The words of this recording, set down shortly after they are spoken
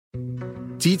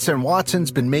Dietz and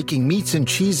Watson's been making meats and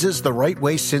cheeses the right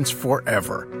way since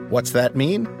forever. What's that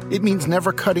mean? It means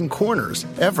never cutting corners,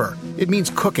 ever. It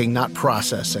means cooking, not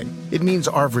processing. It means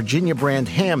our Virginia brand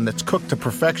ham that's cooked to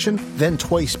perfection, then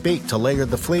twice baked to layer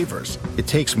the flavors. It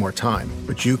takes more time,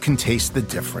 but you can taste the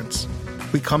difference.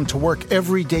 We come to work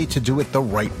every day to do it the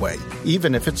right way,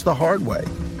 even if it's the hard way.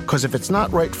 Because if it's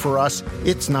not right for us,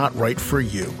 it's not right for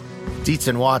you. Dietz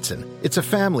and Watson, it's a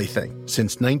family thing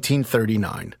since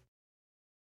 1939.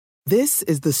 This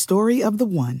is the story of the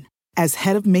one. As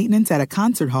head of maintenance at a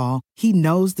concert hall, he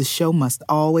knows the show must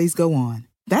always go on.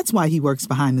 That's why he works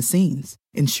behind the scenes,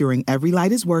 ensuring every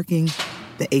light is working,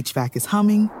 the HVAC is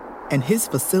humming, and his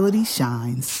facility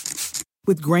shines.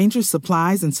 With Grainger's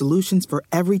supplies and solutions for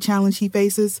every challenge he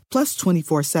faces, plus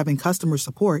 24/7 customer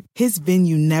support, his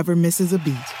venue never misses a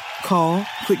beat. Call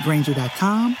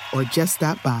quickgrainger.com or just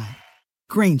stop by.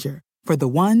 Grainger, for the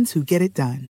ones who get it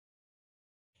done.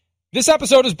 This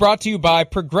episode is brought to you by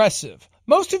Progressive.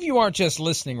 Most of you aren't just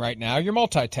listening right now, you're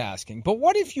multitasking. But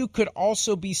what if you could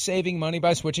also be saving money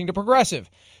by switching to Progressive?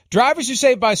 Drivers who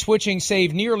save by switching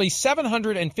save nearly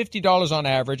 $750 on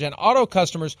average, and auto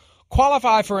customers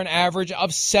qualify for an average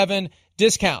of 7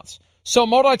 discounts. So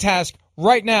multitask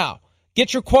right now.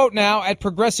 Get your quote now at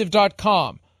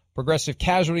Progressive.com. Progressive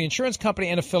Casualty Insurance Company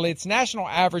and affiliates. National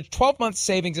average 12-month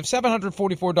savings of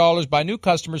 $744 by new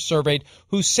customers surveyed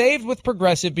who saved with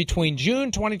Progressive between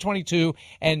June 2022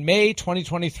 and May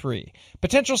 2023.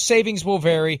 Potential savings will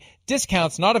vary.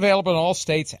 Discounts not available in all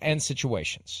states and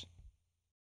situations.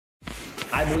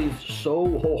 I believe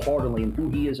so wholeheartedly in who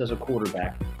he is as a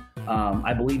quarterback.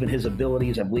 I believe in his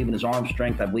abilities. I believe in his arm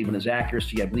strength. I believe in his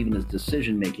accuracy. I believe in his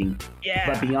decision making. Yeah.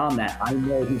 But beyond that, I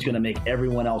know he's going to make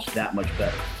everyone else that much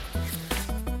better.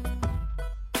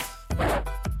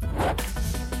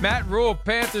 Matt Rule,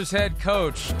 Panthers head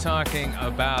coach, talking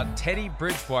about Teddy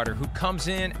Bridgewater, who comes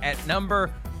in at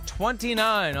number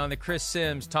 29 on the Chris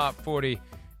Sims Top 40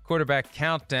 Quarterback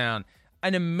Countdown.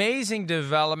 An amazing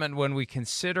development when we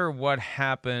consider what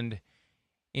happened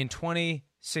in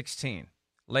 2016,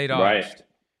 late August. Right.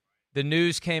 The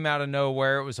news came out of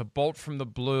nowhere. It was a bolt from the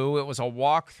blue. It was a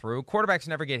walkthrough. Quarterbacks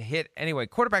never get hit anyway.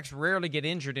 Quarterbacks rarely get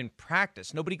injured in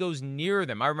practice. Nobody goes near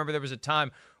them. I remember there was a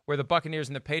time where the Buccaneers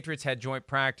and the Patriots had joint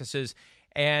practices,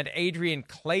 and Adrian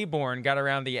Claiborne got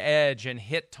around the edge and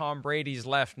hit Tom Brady's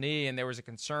left knee, and there was a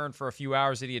concern for a few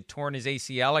hours that he had torn his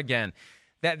ACL again.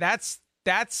 That's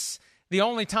the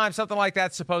only time something like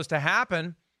that's supposed to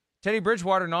happen. Teddy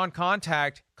Bridgewater,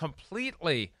 non-contact,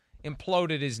 completely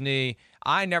imploded his knee.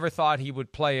 I never thought he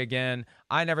would play again.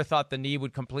 I never thought the knee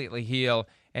would completely heal.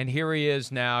 And here he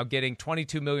is now getting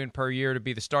 $22 million per year to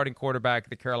be the starting quarterback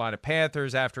of the Carolina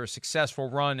Panthers after a successful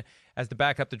run as the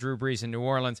backup to Drew Brees in New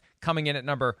Orleans, coming in at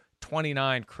number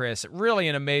 29, Chris. Really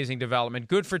an amazing development.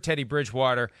 Good for Teddy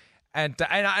Bridgewater. And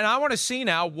I want to see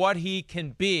now what he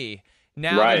can be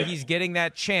now that he's getting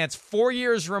that chance. 4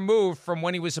 years removed from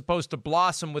when he was supposed to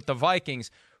blossom with the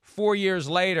Vikings. 4 years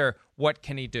later, what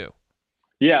can he do?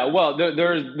 Yeah, well,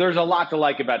 there's a lot to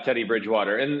like about Teddy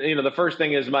Bridgewater. And, the first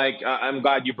thing is, Mike, I'm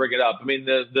glad you bring it up. I mean,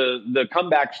 the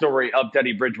comeback story of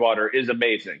Teddy Bridgewater is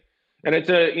amazing. And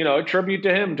it's a tribute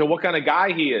to him, to what kind of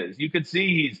guy he is. You could see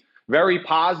he's very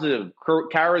positive,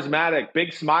 charismatic,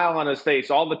 big smile on his face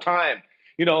all the time.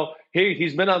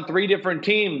 He's been on 3 different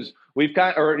teams.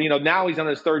 Now he's on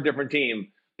his 3rd different team.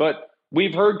 But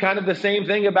we've heard kind of the same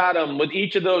thing about him with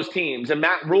each of those teams. And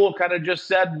Matt Rule kind of just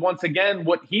said once again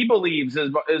what he believes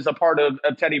is a part of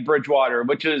Teddy Bridgewater,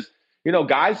 which is,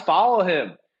 guys follow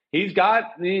him. He's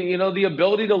got, the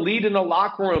ability to lead in the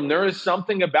locker room. There is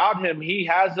something about him. He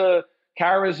has a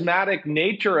charismatic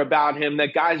nature about him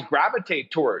that guys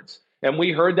gravitate towards. And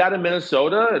we heard that in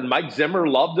Minnesota, and Mike Zimmer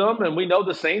loved him, and we know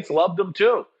the Saints loved him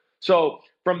too. So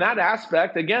from that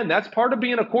aspect, again, that's part of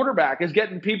being a quarterback, is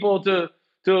getting people to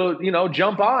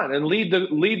jump on and lead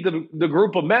the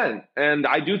group of men. And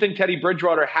I do think Teddy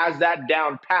Bridgewater has that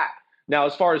down pat. Now,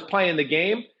 as far as playing the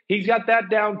game, he's got that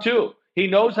down too. He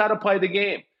knows how to play the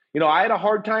game. I had a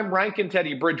hard time ranking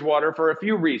Teddy Bridgewater for a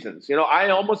few reasons. I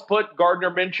almost put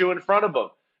Gardner Minshew in front of him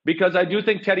because I do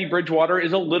think Teddy Bridgewater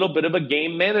is a little bit of a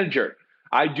game manager.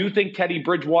 I do think Teddy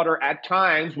Bridgewater at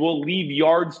times will leave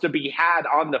yards to be had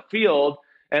on the field,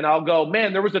 and I'll go,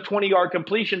 man, there was a 20-yard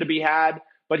completion to be had,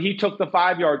 but he took the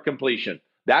 5-yard completion.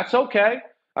 That's okay.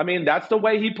 I mean, that's the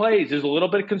way he plays. He's a little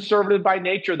bit conservative by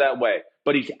nature that way,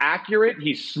 but he's accurate,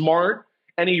 he's smart,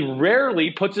 and he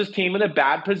rarely puts his team in a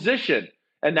bad position.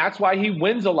 And that's why he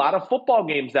wins a lot of football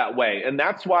games that way. And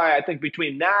that's why I think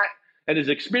between that and his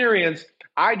experience,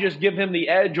 I just give him the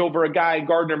edge over a guy,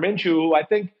 Gardner Minshew, who I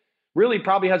think really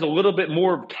probably has a little bit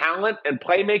more talent and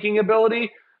playmaking ability,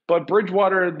 But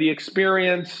Bridgewater, the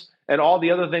experience and all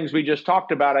the other things we just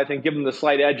talked about, I think give him the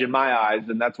slight edge in my eyes,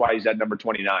 and that's why he's at number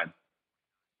 29.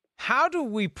 How do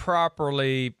we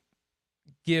properly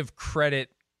give credit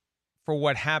for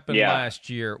what happened last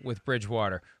year with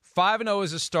Bridgewater? 5-0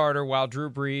 as a starter while Drew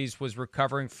Brees was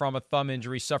recovering from a thumb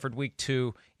injury, suffered week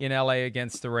 2 in L.A.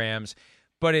 against the Rams.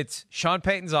 But it's Sean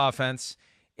Payton's offense.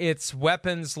 It's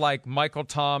weapons like Michael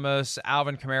Thomas,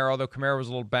 Alvin Kamara, although Kamara was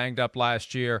a little banged up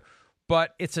last year.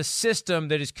 But it's a system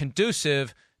that is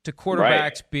conducive to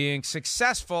quarterbacks being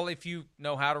successful if you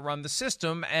know how to run the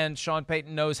system, and Sean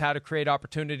Payton knows how to create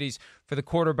opportunities for the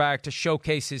quarterback to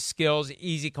showcase his skills,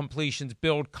 easy completions,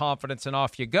 build confidence, and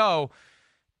off you go.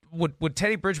 Would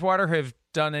Teddy Bridgewater have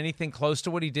done anything close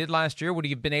to what he did last year? Would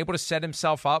he have been able to set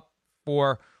himself up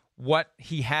for what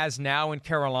he has now in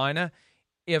Carolina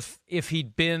if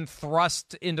he'd been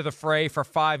thrust into the fray for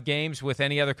 5 games with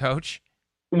any other coach?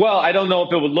 Well, I don't know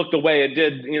if it would look the way it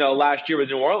did, last year with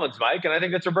New Orleans, Mike. And I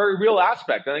think that's a very real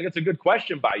aspect. I think it's a good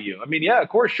question by you. I mean, yeah, of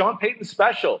course, Sean Payton's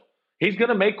special. He's going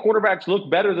to make quarterbacks look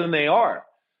better than they are.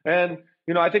 And,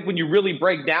 I think when you really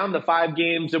break down the 5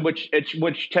 games in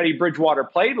which Teddy Bridgewater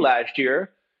played last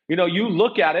year, you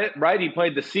look at it, right? He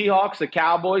played the Seahawks, the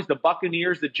Cowboys, the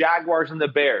Buccaneers, the Jaguars, and the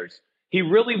Bears. He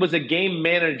really was a game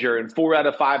manager in 4 out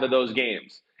of 5 of those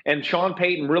games. And Sean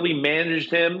Payton really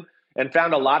managed him and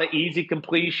found a lot of easy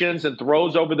completions and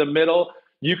throws over the middle.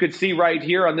 You could see right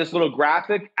here on this little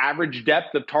graphic, average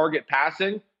depth of target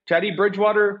passing. Teddy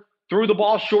Bridgewater threw the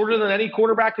ball shorter than any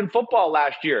quarterback in football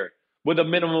last year with a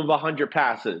minimum of 100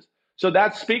 passes. So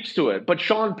that speaks to it. But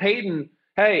Sean Payton,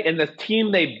 hey, and the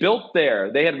team they built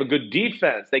there, they had a good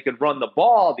defense. They could run the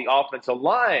ball, the offensive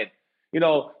line.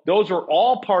 Those are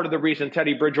all part of the reason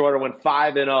Teddy Bridgewater went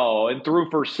 5-0 and threw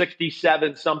for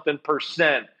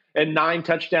 67% and 9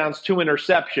 touchdowns, 2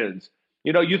 interceptions.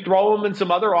 You throw him in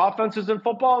some other offenses in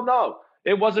football? No,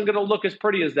 it wasn't going to look as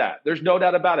pretty as that. There's no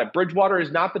doubt about it. Bridgewater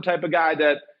is not the type of guy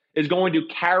that is going to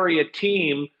carry a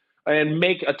team and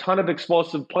make a ton of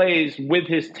explosive plays with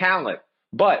his talent.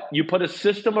 But you put a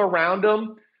system around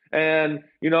him and,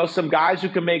 some guys who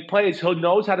can make plays. He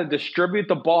knows how to distribute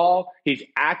the ball. He's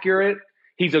accurate.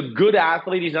 He's a good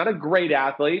athlete. He's not a great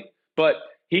athlete, but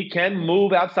he can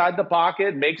move outside the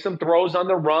pocket, make some throws on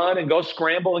the run, and go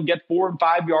scramble and get 4 and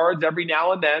 5 yards every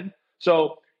now and then.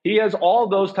 So he has all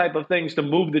those type of things to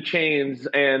move the chains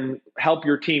and help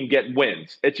your team get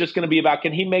wins. It's just going to be about,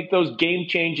 can he make those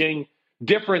game-changing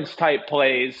difference-type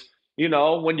plays,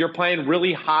 when you're playing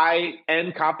really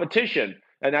high-end competition?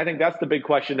 And I think that's the big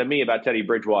question to me about Teddy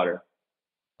Bridgewater.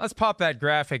 Let's pop that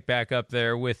graphic back up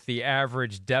there with the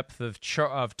average depth of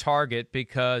target,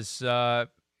 because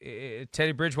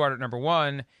Teddy Bridgewater at number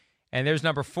 1, and there's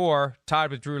number 4, tied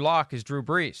with Drew Lock, is Drew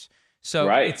Brees. So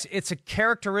it's a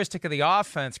characteristic of the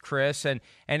offense, Chris, and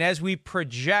as we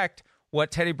project what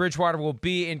Teddy Bridgewater will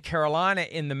be in Carolina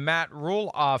in the Matt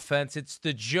Rule offense, it's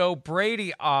the Joe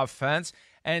Brady offense,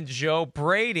 and Joe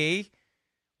Brady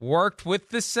worked with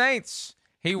the Saints.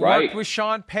 He worked with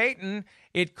Sean Payton.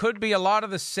 It could be a lot of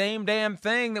the same damn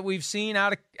thing that we've seen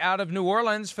out of New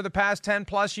Orleans for the past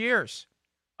 10+ years.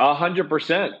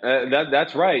 100%.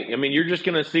 That's right. I mean, you're just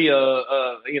going to see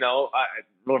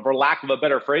for lack of a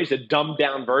better phrase, a dumbed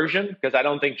down version, because I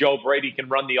don't think Joe Brady can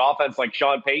run the offense like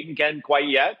Sean Payton can quite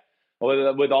yet,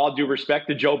 with all due respect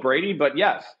to Joe Brady. But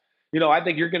yes, I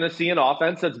think you're going to see an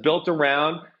offense that's built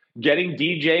around getting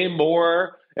DJ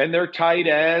Moore and their tight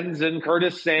ends and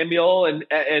Curtis Samuel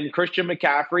and Christian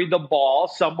McCaffrey the ball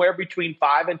somewhere between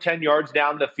 5 and 10 yards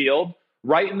down the field,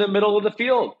 right in the middle of the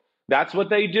field. That's what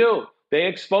they do. They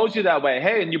expose you that way.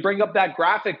 Hey, and you bring up that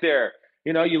graphic there.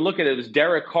 You look at it, it was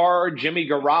Derek Carr, Jimmy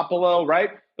Garoppolo,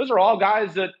 right? Those are all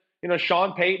guys that,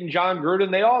 Sean Payton, John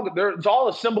Gruden, it's all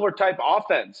a similar type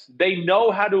offense. They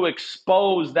know how to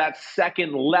expose that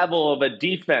second level of a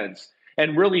defense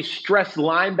and really stress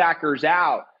linebackers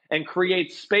out and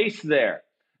create space there.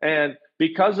 And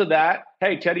because of that,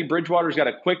 hey, Teddy Bridgewater's got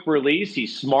a quick release.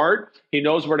 He's smart. He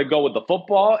knows where to go with the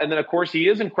football. And then, of course, he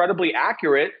is incredibly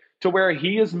accurate to where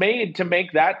he is made to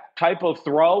make that type of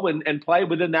throw and play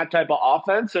within that type of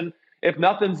offense. And if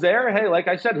nothing's there, hey, like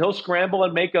I said, he'll scramble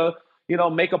and make a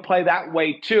play that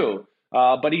way too.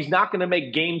 But he's not going to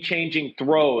make game-changing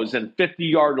throws and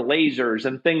 50-yard lasers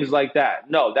and things like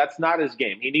that. No, that's not his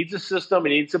game. He needs a system.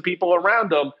 He needs some people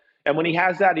around him. And when he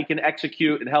has that, he can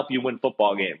execute and help you win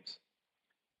football games.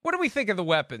 What do we think of the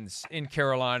weapons in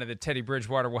Carolina that Teddy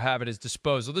Bridgewater will have at his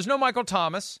disposal? There's no Michael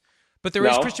Thomas, but there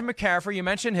is Christian McCaffrey. You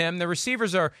mentioned him. The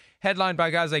receivers are headlined by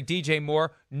guys like DJ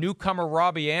Moore, newcomer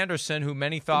Robbie Anderson, who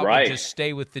many thought would just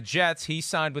stay with the Jets. He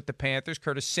signed with the Panthers.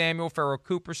 Curtis Samuel, Pharaoh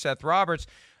Cooper, Seth Roberts.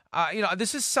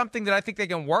 this is something that I think they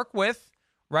can work with,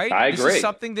 right? I agree. This is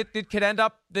something that could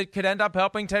end up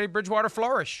helping Teddy Bridgewater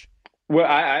flourish. Well,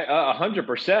 I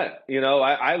 100%.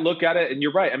 I look at it, and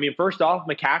you're right. I mean, first off,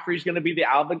 McCaffrey's going to be the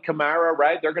Alvin Kamara,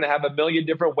 right? They're going to have a million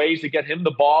different ways to get him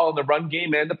the ball in the run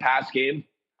game and the pass game.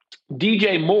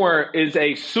 DJ Moore is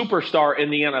a superstar in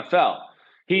the NFL.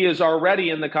 He is already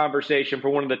in the conversation for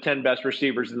one of the 10 best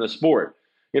receivers in the sport.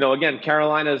 Again,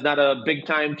 Carolina is not a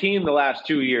big-time team the last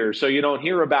 2 years, so you don't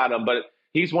hear about him. But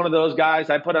he's one of those guys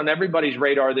I put on everybody's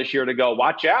radar this year to go,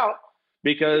 watch out,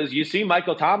 because you see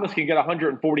Michael Thomas can get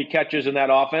 140 catches in that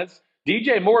offense.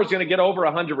 DJ Moore is going to get over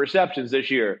 100 receptions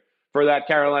this year for that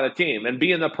Carolina team and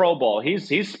be in the Pro Bowl.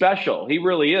 He's special. He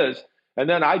really is. And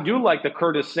then I do like the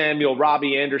Curtis Samuel,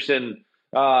 Robbie Anderson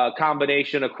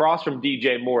combination across from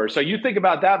DJ Moore. So you think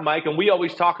about that, Mike, and we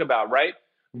always talk about, right?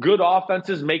 Good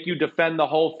offenses make you defend the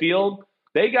whole field.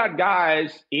 They got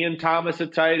guys, Ian Thomas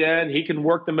at tight end. He can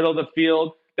work the middle of the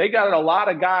field. They got a lot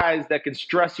of guys that can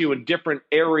stress you in different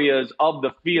areas of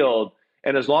the field.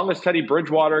 And as long as Teddy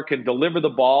Bridgewater can deliver the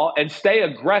ball and stay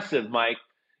aggressive, Mike,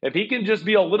 if he can just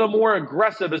be a little more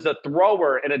aggressive as a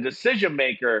thrower and a decision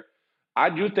maker, I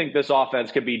do think this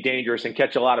offense could be dangerous and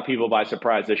catch a lot of people by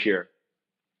surprise this year.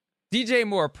 DJ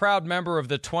Moore, proud member of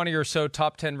the 20 or so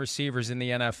top 10 receivers in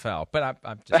the NFL. But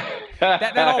I'm just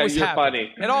that always You're happens.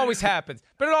 Funny. It always happens.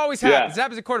 But it always happens. It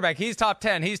happens at quarterback. He's top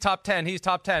 10. He's top 10. He's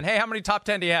top 10. Hey, how many top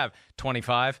 10 do you have?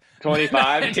 25.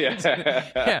 25.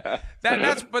 Yeah.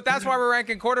 That's why we're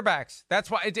ranking quarterbacks. That's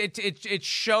why it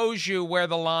shows you where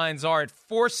the lines are. It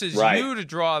forces you to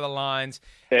draw the lines.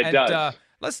 It does.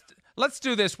 Let's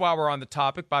do this while we're on the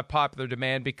topic by popular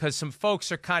demand, because some folks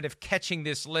are kind of catching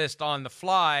this list on the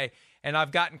fly, and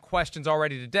I've gotten questions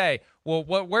already today. Well,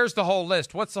 where's the whole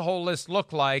list? What's the whole list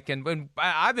look like? And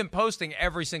I've been posting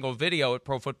every single video at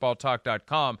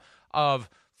ProFootballTalk.com of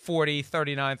 40,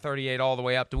 39, 38, all the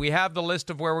way up. Do we have the list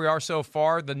of where we are so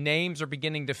far? The names are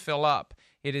beginning to fill up.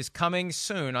 It is coming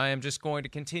soon. I am just going to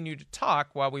continue to talk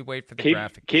while we wait for the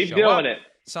graphic to show up. Keep doing it.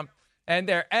 And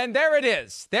there it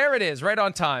is. There it is, right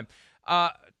on time.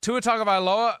 Tua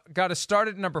Tagovailoa got us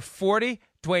started at number 40.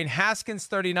 Dwayne Haskins,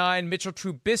 39. Mitchell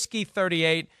Trubisky,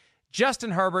 38.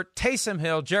 Justin Herbert, Taysom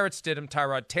Hill, Jarrett Stidham,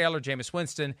 Tyrod Taylor, Jameis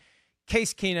Winston,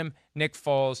 Case Keenum, Nick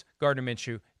Foles, Gardner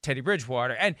Minshew, Teddy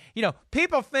Bridgewater. And,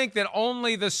 people think that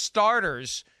only the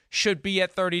starters should be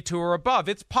at 32 or above.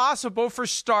 It's possible for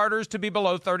starters to be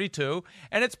below 32,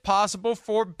 and it's possible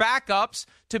for backups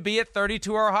to be at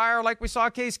 32 or higher, like we saw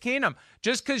Case Keenum.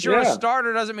 Just because you're a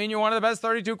starter doesn't mean you're one of the best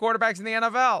 32 quarterbacks in the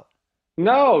NFL.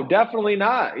 No, definitely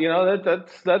not.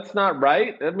 That's not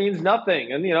right. That means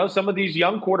nothing. And, some of these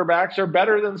young quarterbacks are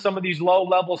better than some of these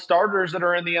low-level starters that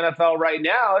are in the NFL right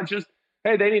now. It's just,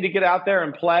 hey, they need to get out there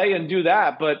and play and do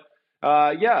that. But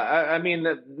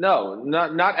no,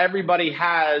 not everybody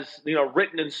has,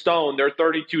 written in stone their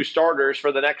 32 starters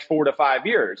for the next 4 to 5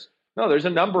 years. No, there's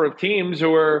a number of teams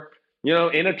who are,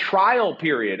 in a trial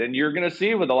period. And you're going to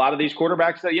see with a lot of these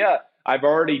quarterbacks that, I've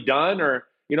already done or,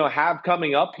 have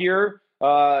coming up here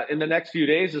in the next few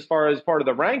days as far as part of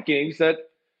the rankings that,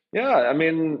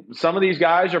 some of these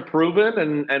guys are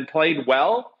proven and played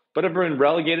well, but have been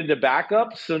relegated to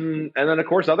backups. And then, of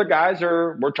course, other guys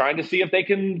we're trying to see if they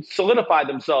can solidify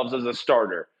themselves as a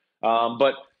starter.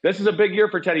 But this is a big year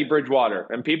for Teddy Bridgewater,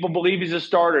 and people believe he's a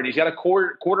starter. And he's got a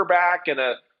quarterback and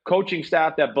a coaching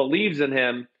staff that believes in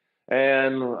him,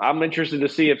 and I'm interested to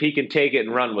see if he can take it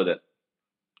and run with it.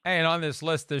 And on this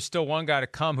list, there's still one guy to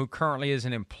come who currently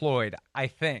isn't employed, I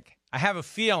think. I have a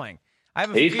feeling.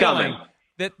 He's coming.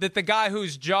 That the guy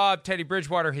whose job Teddy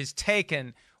Bridgewater has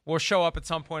taken will show up at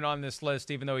some point on this list,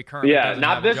 even though he currently doesn't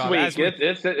have a job. Not this week.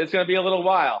 It's going to be a little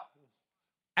while.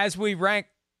 As we rank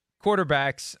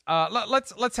quarterbacks,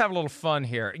 let's have a little fun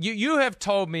here. You have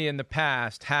told me in the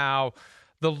past how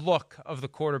the look of the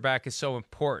quarterback is so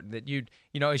important that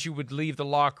as you would leave the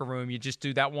locker room, you just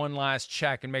do that one last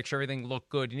check and make sure everything looked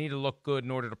good. You need to look good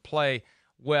in order to play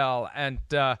well. And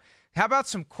how about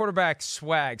some quarterback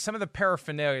swag, some of the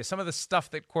paraphernalia, some of the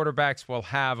stuff that quarterbacks will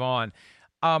have on?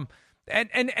 And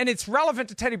it's relevant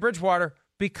to Teddy Bridgewater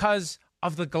because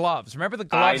of the gloves. Remember the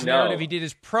gloves narrative? He did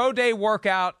his pro day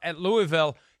workout at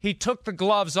Louisville. He took the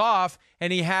gloves off,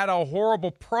 and he had a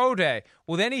horrible pro day.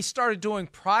 Well, then he started doing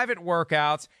private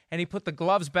workouts, and he put the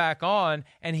gloves back on,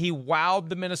 and he wowed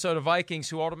the Minnesota Vikings,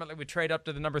 who ultimately would trade up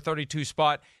to the number 32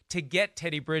 spot to get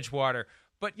Teddy Bridgewater.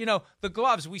 But, the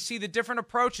gloves, we see the different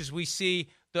approaches. We see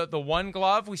the one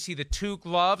glove. We see the two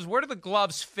gloves. Where do the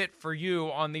gloves fit for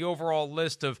you on the overall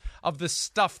list of the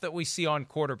stuff that we see on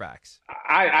quarterbacks?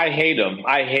 I hate him.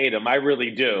 I hate him. I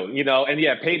really do. And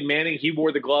yeah, Peyton Manning, he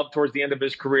wore the glove towards the end of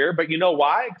his career, but you know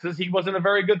why? Because he wasn't a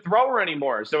very good thrower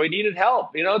anymore, so he needed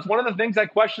help. It's one of the things I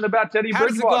question about Teddy Bridgewater. How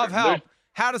does the glove help?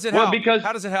 How does it help? Because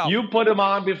how does it help? You put him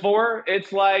on before,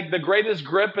 it's like the greatest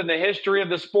grip in the history of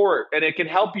the sport, and it can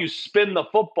help you spin the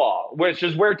football, which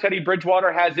is where Teddy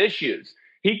Bridgewater has issues.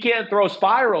 He can't throw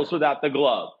spirals without the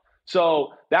glove.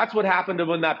 So that's what happened to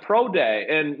him in that pro day.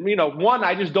 And, one,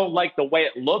 I just don't like the way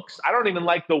it looks. I don't even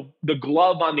like the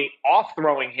glove on the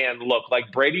off-throwing hand look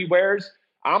like Brady wears.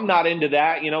 I'm not into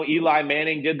that. Eli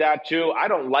Manning did that too. I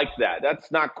don't like that.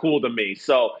 That's not cool to me.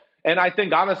 So, and I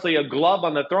think, honestly, a glove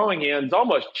on the throwing hand is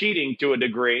almost cheating to a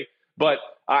degree. But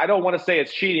I don't want to say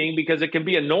it's cheating because it can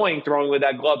be annoying throwing with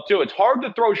that glove too. It's hard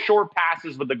to throw short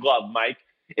passes with the glove, Mike.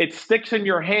 It sticks in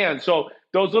your hand. So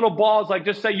those little balls, like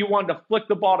just say you wanted to flick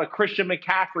the ball to Christian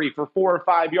McCaffrey for 4 or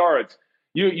 5 yards,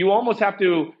 you almost have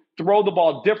to throw the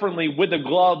ball differently with a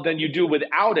glove than you do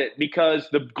without it, because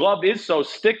the glove is so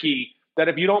sticky that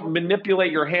if you don't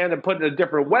manipulate your hand and put it a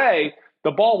different way,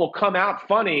 the ball will come out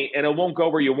funny and it won't go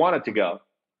where you want it to go.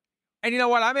 And you know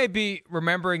what? I may be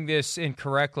remembering this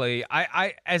incorrectly.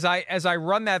 As I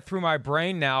run that through my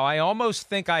brain now, I almost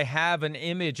think I have an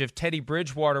image of Teddy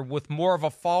Bridgewater with more of a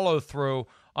follow-through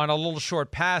on a little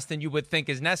short pass than you would think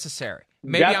is necessary.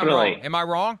 Maybe Definitely. I'm wrong. Am I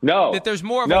wrong? No. That there's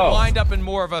more of a wind-up and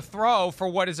more of a throw for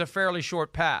what is a fairly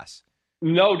short pass.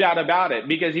 No doubt about it,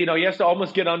 because he has to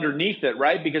almost get underneath it,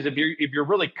 right? Because if you're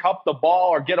really cup the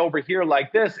ball or get over here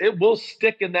like this, it will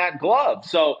stick in that glove.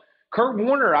 So Kurt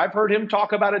Warner, I've heard him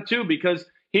talk about it too, because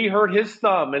he hurt his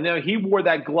thumb and then he wore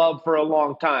that glove for a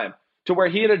long time, to where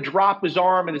he had to drop his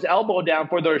arm and his elbow down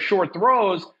for those short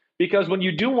throws, because when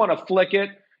you do want to flick it,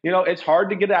 it's hard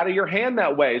to get out of your hand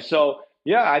that way. So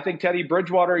yeah, I think Teddy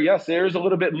Bridgewater, yes, there's a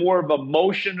little bit more of a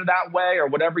motion that way, or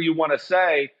whatever you want to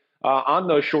say, on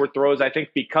those short throws, I think,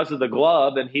 because of the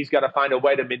glove, and he's got to find a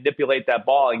way to manipulate that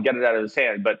ball and get it out of his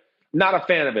hand. But not a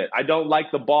fan of it. I don't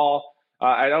like the ball.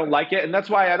 I don't like it. And that's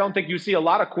why I don't think you see a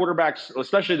lot of quarterbacks,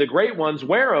 especially the great ones,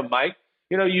 wear them, Mike.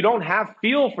 You don't have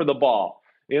feel for the ball.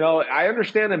 I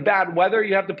understand in bad weather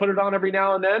you have to put it on every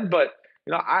now and then, but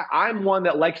I'm one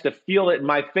that likes to feel it in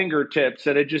my fingertips,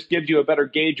 and it just gives you a better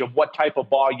gauge of what type of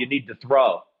ball you need to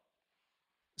throw.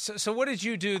 So what did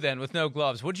you do then with no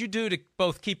gloves? What did you do to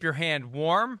both keep your hand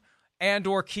warm and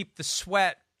or keep the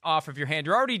sweat off of your hand?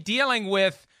 You're already dealing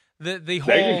with the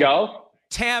whole there you go.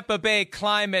 Tampa Bay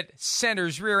Climate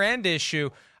Center's rear end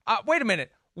issue. Wait a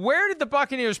minute. Where did the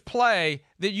Buccaneers play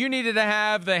that you needed to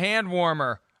have the hand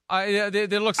warmer?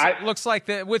 Looks like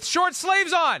with short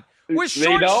sleeves on. With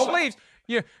short sleeves.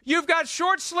 You've got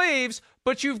short sleeves,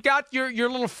 but you've got your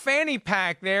little fanny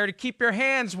pack there to keep your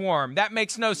hands warm. That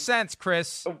makes no sense,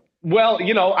 Chris. Well,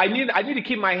 I need to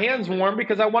keep my hands warm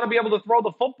because I want to be able to throw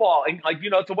the football. And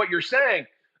to what you're saying,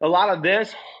 a lot of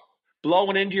this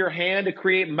blowing into your hand to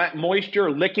create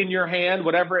moisture, licking your hand,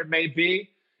 whatever it may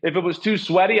be. If it was too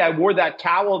sweaty, I wore that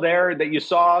towel there that you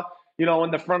saw,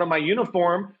 in the front of my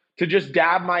uniform to just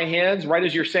dab my hands right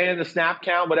as you're saying the snap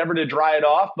count, whatever, to dry it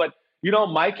off. But,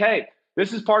 Mike, hey,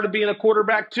 this is part of being a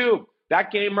quarterback too.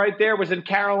 That game right there was in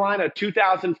Carolina,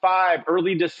 2005,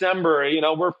 early December.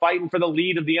 We're fighting for the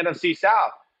lead of the NFC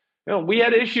South. We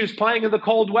had issues playing in the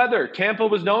cold weather. Tampa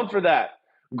was known for that.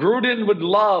 Gruden would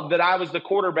love that I was the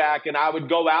quarterback and I would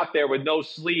go out there with no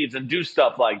sleeves and do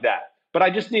stuff like that. But I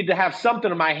just need to have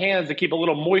something in my hands to keep a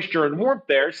little moisture and warmth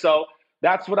there. So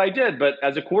that's what I did. But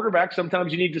as a quarterback,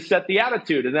 sometimes you need to set the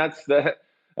attitude. And that's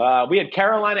we had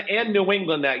Carolina and New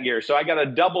England that year. So I got a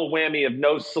double whammy of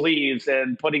no sleeves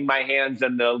and putting my hands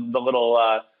in the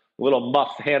little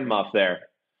hand muff there.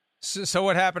 So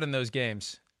what happened in those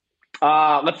games?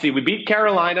 Let's see. We beat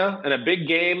Carolina in a big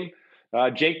game.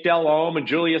 Jake Delhomme and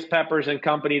Julius Peppers and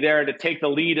company there to take the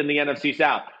lead in the NFC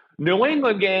South. New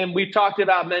England game, we've talked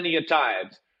about many a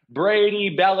times.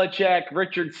 Brady, Belichick,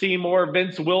 Richard Seymour,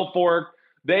 Vince Wilfork,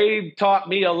 they taught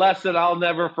me a lesson I'll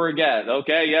never forget.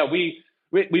 Okay, yeah, we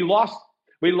lost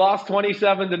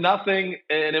 27-0,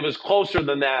 and it was closer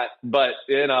than that. But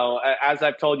as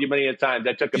I've told you many a times,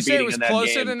 I took a beating in that game. Did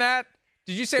you say it was closer than that?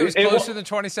 Did you say it was closer than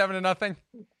 27-0?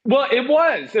 Well, it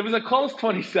was. It was a close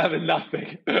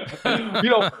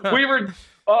 27-0. We were.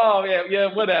 Oh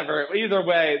yeah, whatever. Either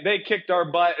way, they kicked our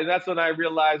butt, and that's when I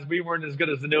realized we weren't as good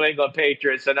as the New England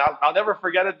Patriots. And I'll never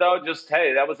forget it, though. Just,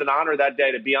 hey, that was an honor that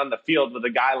day to be on the field with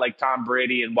a guy like Tom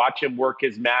Brady and watch him work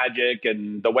his magic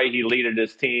and the way he leaded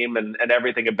his team and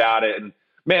everything about it. And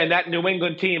man, that New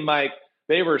England team, Mike,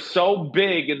 they were so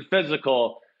big and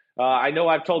physical. I know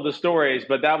I've told the stories,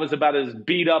 but that was about as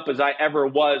beat up as I ever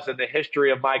was in the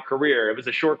history of my career. It was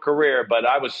a short career, but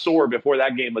I was sore before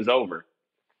that game was over.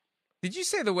 Did you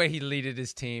say the way he leaded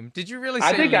his team? Did you really say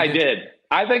I think I did.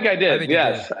 I think I did.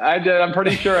 Yes, I did. I'm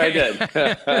pretty sure I did.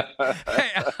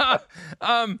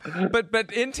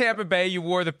 But in Tampa Bay, you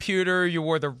wore the pewter, you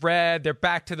wore the red. They're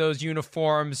back to those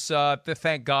uniforms,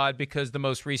 thank God, because the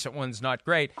most recent one's not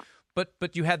great.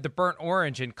 But you had the burnt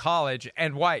orange in college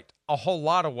and white, a whole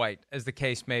lot of white, as the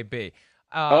case may be.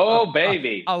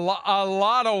 Baby. A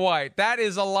lot of white. That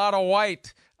is a lot of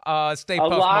white, Stay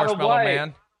Puft Marshmallow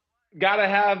Man.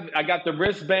 I got the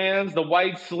wristbands, the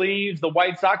white sleeves, the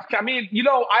white socks. I mean,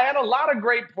 I had a lot of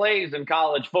great plays in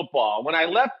college football. When I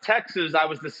left Texas, I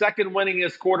was the second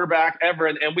winningest quarterback ever.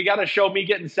 And we got to show me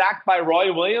getting sacked by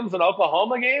Roy Williams in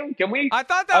Oklahoma game. Can we? I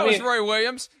thought that was Roy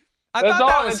Williams. I thought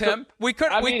that was him. We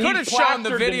could have shown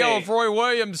the video of Roy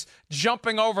Williams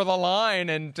jumping over the line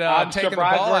and taking the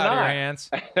ball out of your hands.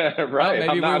 Right.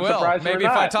 Well, maybe we will. Maybe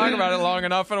if I talk about it it long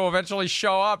enough, it'll eventually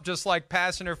show up, just like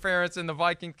pass interference in the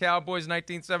Viking-Cowboys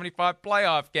 1975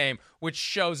 playoff game, which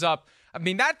shows up. I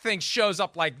mean, that thing shows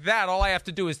up like that. All I have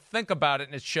to do is think about it,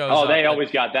 and it shows up. Oh, they always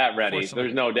got that ready.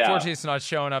 There's no doubt. Fortunately, it's not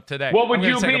showing up today. What would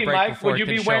you be, Mike? Would you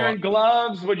be wearing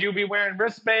gloves? Would you be wearing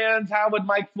wristbands? How would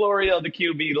Mike Florio, the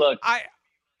QB, look?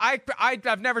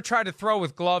 I've never tried to throw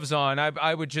with gloves on.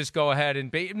 I would just go ahead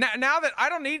and be. Now that I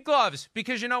don't need gloves,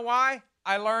 because you know why?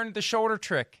 I learned the shoulder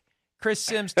trick. Chris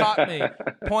Sims taught me.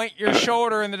 Point your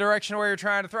shoulder in the direction where you're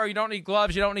trying to throw. You don't need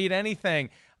gloves. You don't need anything.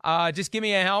 Just give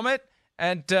me a helmet.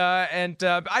 And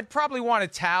I'd probably want a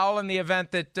towel in the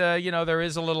event that there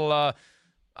is a little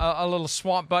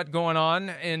swamp butt going on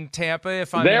in Tampa.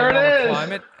 If I'm in a warmer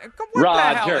climate, what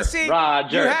the hell? See, you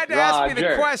had to ask me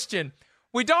the question.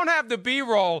 We don't have the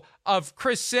B-roll of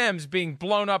Chris Sims being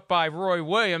blown up by Roy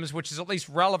Williams, which is at least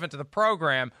relevant to the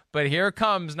program. But here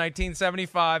comes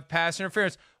 1975 pass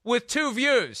interference with two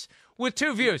views.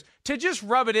 To just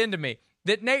rub it into me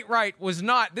that Nate Wright was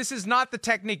not, this is not the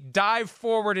technique, dive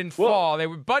forward and fall.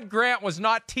 Bud Grant was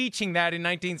not teaching that in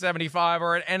 1975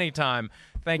 or at any time.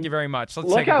 Thank you very much.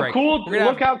 Let's take a break.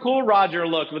 Look how cool Roger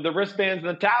looked with the wristbands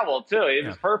and the towel, too. It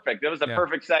was perfect. It was a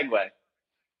perfect segue.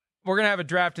 We're going to have a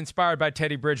draft inspired by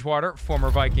Teddy Bridgewater, former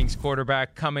Vikings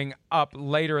quarterback, coming up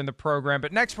later in the program.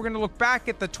 But next, we're going to look back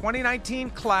at the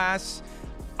 2019 class,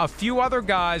 a few other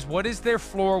guys. What is their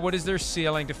floor? What is their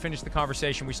ceiling? To finish the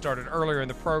conversation we started earlier in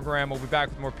the program. We'll be back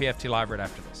with more PFT Live right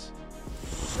after this.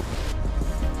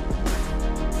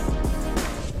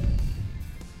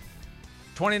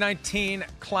 '19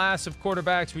 class of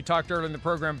quarterbacks. We talked earlier in the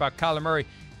program about Kyler Murray,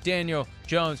 Daniel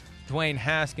Jones, Dwayne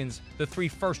Haskins, the 3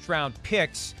 first-round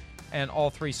picks. And all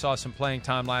 3 saw some playing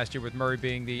time last year, with Murray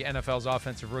being the NFL's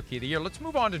Offensive Rookie of the Year. Let's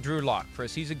move on to Drew Lock,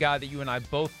 Chris. He's a guy that you and I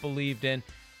both believed in.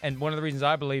 And one of the reasons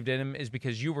I believed in him is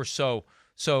because you were so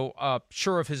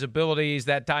sure of his abilities,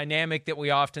 that dynamic that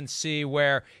we often see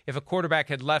where if a quarterback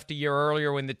had left a year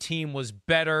earlier when the team was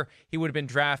better, he would have been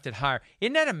drafted higher.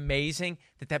 Isn't that amazing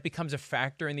that becomes a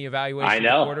factor in the evaluation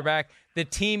of the quarterback? The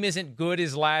team isn't good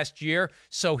as last year,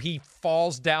 so he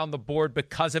falls down the board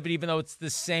because of it, even though it's the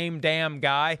same damn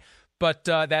guy. But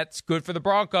that's good for the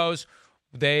Broncos.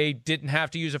 They didn't have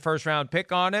to use a first-round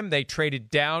pick on him. They traded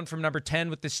down from number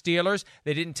 10 with the Steelers.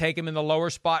 They didn't take him in the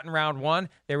lower spot in round 1.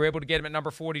 They were able to get him at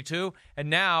number 42. And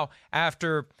now,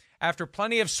 after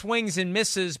plenty of swings and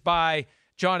misses by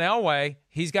John Elway,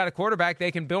 he's got a quarterback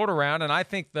they can build around. And I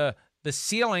think the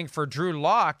ceiling for Drew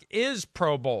Lock is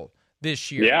Pro Bowl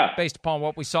this year, based upon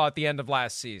what we saw at the end of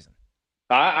last season.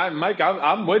 Mike,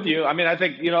 I'm with you. I mean, I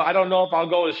think, I don't know if I'll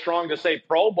go as strong to say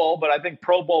Pro Bowl, but I think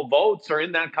Pro Bowl votes are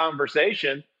in that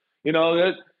conversation. He's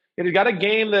got a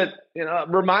game that,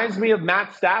 reminds me of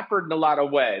Matt Stafford in a lot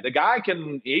of ways. The guy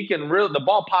the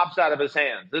ball pops out of his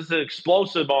hands. This is an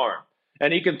explosive arm,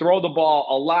 and he can throw the ball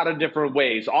a lot of different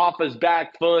ways, off his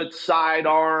back foot, side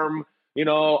arm,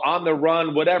 on the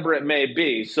run, whatever it may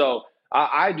be. So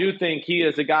I do think he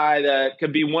is a guy that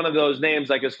could be one of those names,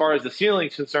 like as far as the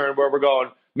ceiling's concerned, where we're going,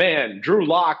 man, Drew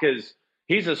Lock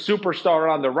he's a superstar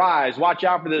on the rise. Watch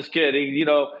out for this kid. He,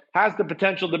 has the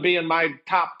potential to be in my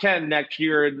top 10 next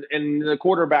year in the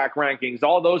quarterback rankings,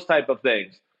 all those type of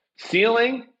things.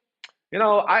 Ceiling,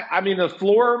 I mean, the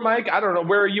floor, Mike, I don't know.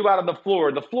 Where are you out on the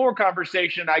floor? The floor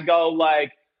conversation, I go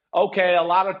like, okay, a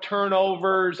lot of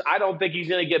turnovers. I don't think he's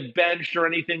going to get benched or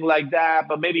anything like that,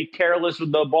 but maybe careless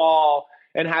with the ball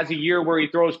and has a year where he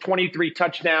throws 23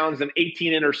 touchdowns and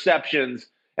 18 interceptions,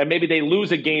 and maybe they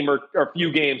lose a game or a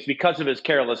few games because of his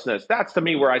carelessness. That's, to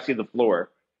me, where I see the floor.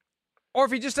 Or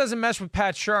if he just doesn't mess with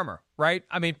Pat Shurmur, right?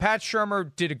 I mean, Pat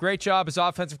Shurmur did a great job as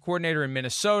offensive coordinator in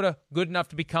Minnesota, good enough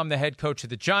to become the head coach of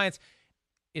the Giants.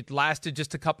 It lasted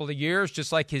just a couple of years,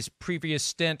 just like his previous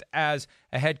stint as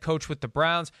a head coach with the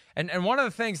Browns. And one of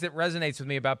the things that resonates with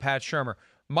me about Pat Shurmur,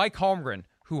 Mike Holmgren,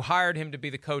 who hired him to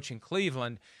be the coach in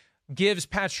Cleveland, gives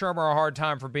Pat Shurmur a hard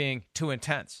time for being too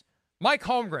intense. Mike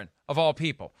Holmgren, of all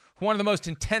people, one of the most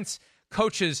intense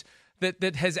coaches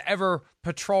that has ever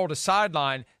patrolled a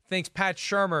sideline, thinks Pat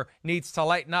Shurmur needs to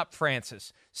lighten up,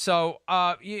 Francis. So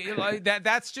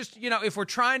that's just, if we're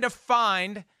trying to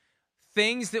find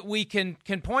things that we can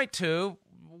point to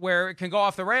where it can go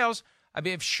off the rails, I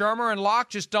mean, if Shurmur and Locke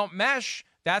just don't mesh,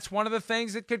 that's one of the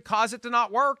things that could cause it to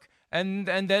not work. And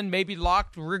then maybe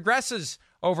Locke regresses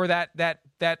over that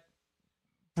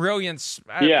brilliance.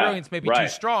 Brilliance may be too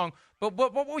strong. But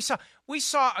what we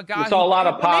saw a guy. We saw a lot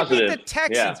of positives. When they beat the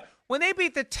Texans, when they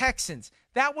beat the Texans,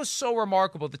 that was so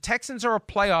remarkable. The Texans are a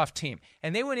playoff team,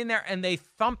 and they went in there and they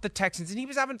thumped the Texans, and he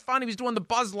was having fun. He was doing the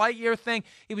Buzz Lightyear thing.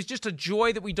 It was just a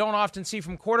joy that we don't often see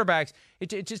from quarterbacks.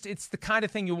 It's the kind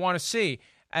of thing you want to see.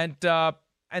 And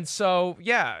so,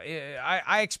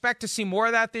 I expect to see more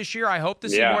of that this year. I hope to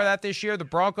see more of that this year. The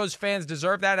Broncos fans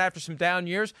deserve that after some down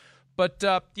years. But,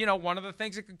 one of the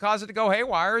things that could cause it to go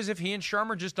haywire is if he and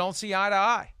Shurmur just don't see eye to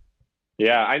eye.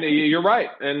 Yeah, I know you're right.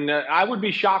 And I would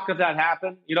be shocked if that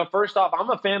happened. First off, I'm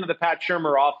a fan of the Pat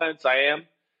Shurmur offense. I am.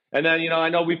 And then, I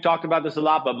know we've talked about this a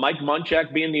lot, but Mike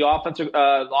Munchak being the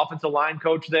offensive line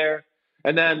coach there.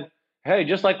 And then, hey,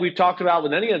 just like we've talked about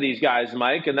with any of these guys,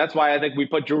 Mike, and that's why I think we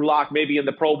put Drew Lock maybe in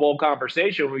the Pro Bowl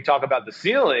conversation when we talk about the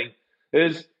ceiling,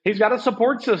 is he's got a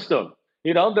support system.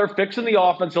 They're fixing the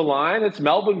offensive line. It's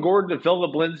Melvin Gordon and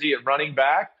Philip Lindsay at running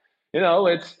back.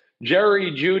 It's Jerry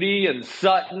Jeudy and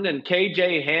Sutton and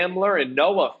KJ Hamler and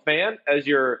Noah Fant as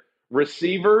your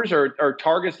receivers or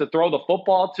targets to throw the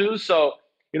football to. So,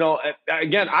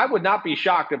 again, I would not be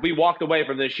shocked if we walked away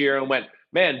from this year and went,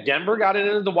 man, Denver got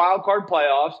into the wild card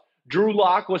playoffs. Drew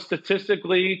Lock was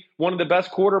statistically one of the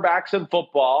best quarterbacks in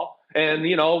football and,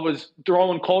 was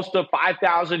throwing close to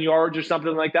 5,000 yards or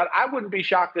something like that. I wouldn't be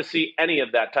shocked to see any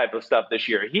of that type of stuff this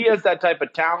year. He has that type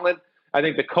of talent. I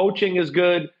think the coaching is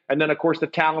good. And then, of course, the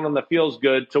talent on the field is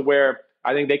good to where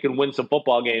I think they can win some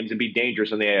football games and be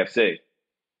dangerous in the AFC.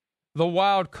 The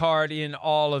wild card in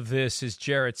all of this is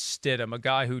Jarrett Stidham, a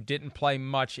guy who didn't play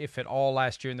much, if at all,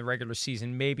 last year in the regular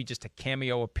season, maybe just a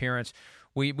cameo appearance.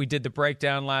 We did the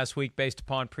breakdown last week based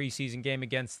upon preseason game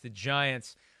against the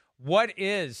Giants. What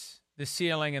is the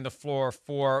ceiling and the floor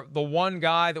for the one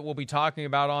guy that we'll be talking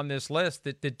about on this list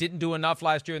that didn't do enough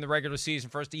last year in the regular season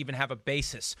for us to even have a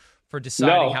basis for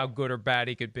deciding how good or bad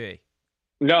he could be?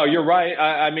 No, you're right.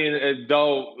 I mean,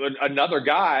 though, another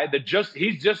guy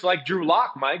he's just like Drew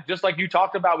Lock, Mike, just like you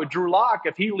talked about with Drew Lock.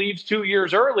 If he leaves 2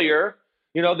 years earlier,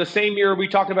 the same year we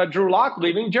talked about Drew Lock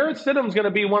leaving, Jarrett Stidham's going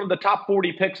to be one of the top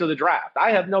 40 picks of the draft.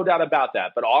 I have no doubt about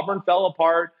that. But Auburn fell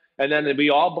apart, and then we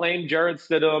all blamed Jarrett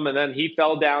Stidham, and then he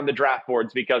fell down the draft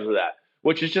boards because of that,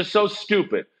 which is just so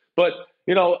stupid. But,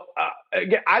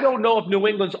 I don't know if New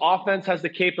England's offense has the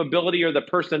capability or the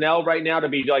personnel right now to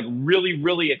be like really,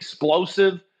 really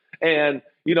explosive and,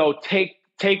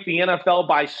 take the NFL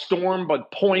by storm,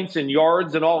 but points and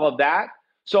yards and all of that.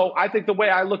 So I think the way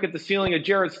I look at the ceiling of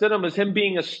Jarrett Stidham is him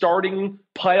being a starting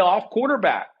playoff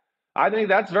quarterback. I think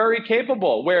that's very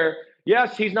capable where,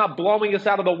 yes, he's not blowing us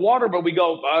out of the water, but we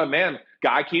go, oh, man,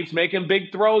 guy keeps making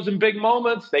big throws and big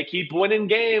moments. They keep winning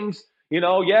games.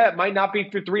 It might not be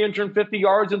through 350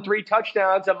 yards and 3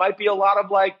 touchdowns. It might be a lot of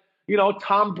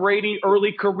Tom Brady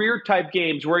early career type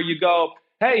games where you go,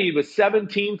 hey, he was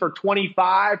 17 for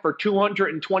 25 for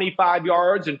 225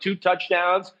 yards and 2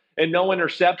 touchdowns and no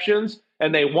interceptions.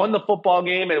 And they won the football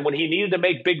game. And when he needed to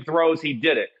make big throws, he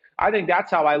did it. I think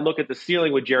that's how I look at the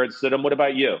ceiling with Jarrett Stidham. What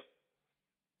about you?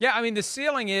 Yeah, I mean, the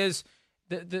ceiling is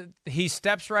he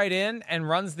steps right in and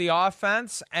runs the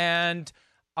offense. And,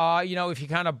 if you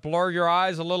kind of blur your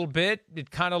eyes a little bit,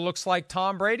 it kind of looks like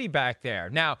Tom Brady back there.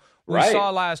 Now, we saw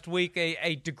last week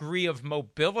a degree of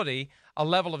mobility, a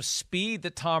level of speed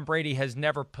that Tom Brady has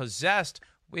never possessed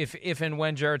if and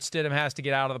when Jarrett Stidham has to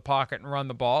get out of the pocket and run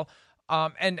the ball.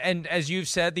 And as you've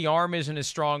said, the arm isn't as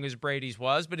strong as Brady's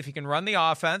was, but if he can run the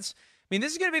offense, I mean,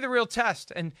 this is going to be the real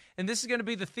test, and this is going to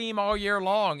be the theme all year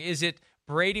long. Is it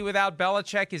Brady without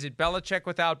Belichick? Is it Belichick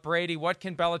without Brady? What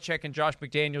can Belichick and Josh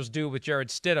McDaniels do with Jarrett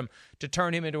Stidham to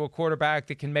turn him into a quarterback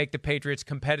that can make the Patriots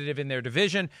competitive in their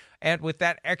division? And with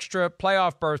that extra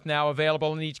playoff berth now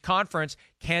available in each conference,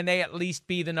 can they at least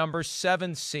be the number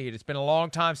 7 seed? It's been a long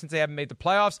time since they haven't made the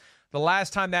playoffs. The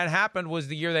last time that happened was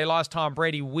the year they lost Tom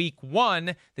Brady week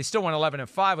 1. They still went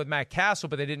 11-5 with Matt Castle,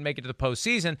 but they didn't make it to the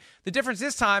postseason. The difference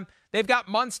this time, they've got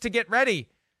months to get ready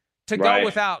to go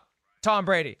without Tom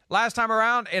Brady. Last time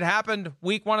around, it happened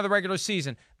week 1 of the regular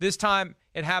season. This time,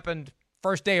 it happened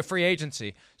first day of free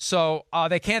agency. So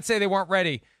they can't say they weren't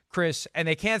ready, Chris, and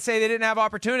they can't say they didn't have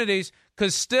opportunities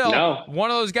because still one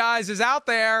of those guys is out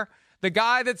there, the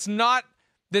guy that's not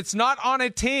on a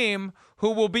team who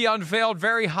will be unveiled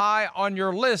very high on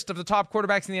your list of the top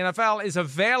quarterbacks in the NFL is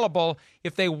available.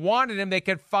 If they wanted him, they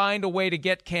could find a way to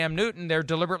get Cam Newton. They're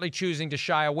deliberately choosing to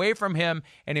shy away from him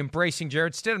and embracing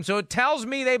Jarrett Stidham. So it tells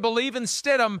me they believe in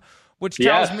Stidham, which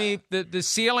tells me the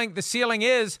ceiling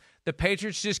is the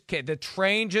Patriots the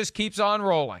train just keeps on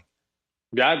rolling.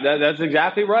 Yeah, that's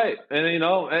exactly right. And,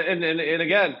 and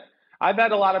again, I've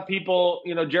had a lot of people,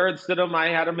 Jarrett Stidham, I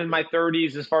had him in my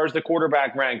 30s as far as the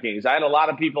quarterback rankings. I had a lot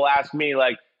of people ask me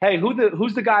like, hey,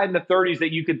 who's the guy in the 30s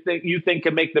that you think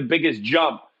can make the biggest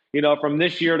jump, from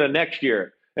this year to next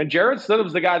year? And Jarrett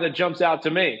Stidham's the guy that jumps out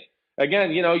to me. Again,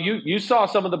 you saw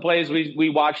some of the plays we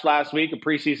watched last week of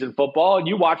preseason football, and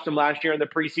you watched them last year in the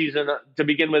preseason to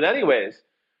begin with anyways.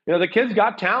 The kid's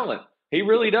got talent. He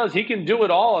really does. He can do it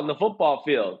all on the football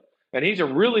field. And he's a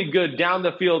really good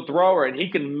down-the-field thrower, and he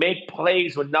can make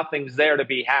plays when nothing's there to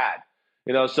be had.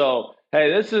 So,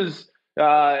 hey, this is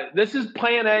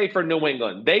plan A for New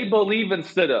England. They believe in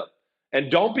Stidham. And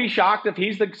don't be shocked if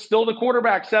he's still the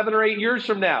quarterback 7 or 8 years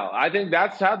from now. I think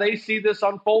that's how they see this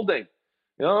unfolding.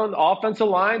 The offensive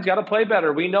line's got to play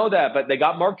better. We know that. But they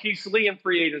got Marquise Lee in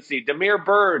free agency, Damiere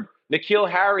Byrd, N'Keal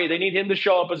Harry. They need him to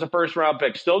show up as a first-round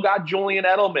pick. Still got Julian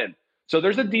Edelman. So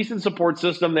there's a decent support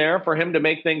system there for him to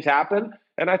make things happen,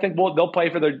 and I think they'll play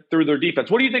through their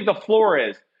defense. What do you think the floor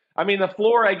is? I mean, the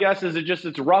floor, I guess, is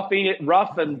it's rough,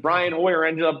 and Brian Hoyer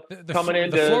ended up coming in.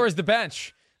 The floor is the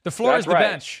bench. The floor is the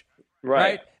bench.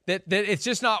 Right? That it's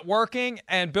just not working,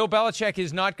 and Bill Belichick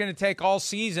is not going to take all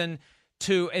season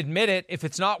to admit it. If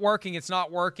it's not working, it's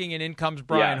not working, and in comes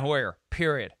Brian Hoyer,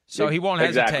 period. So he won't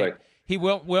hesitate. Exactly. He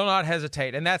will not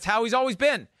hesitate, and that's how he's always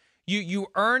been. You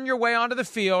earn your way onto the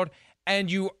field,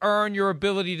 and you earn your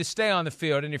ability to stay on the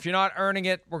field. And if you're not earning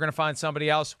it, we're going to find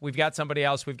somebody else. We've got somebody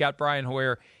else. We've got Brian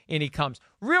Hoyer, and he comes.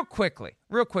 Real quickly,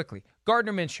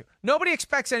 Gardner Minshew. Nobody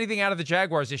expects anything out of the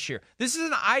Jaguars this year. This is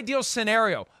an ideal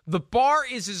scenario. The bar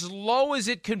is as low as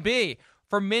it can be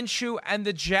for Minshew and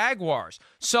the Jaguars.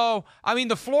 So,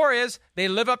 the floor is they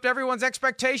live up to everyone's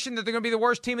expectation that they're going to be the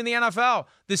worst team in the NFL.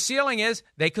 The ceiling is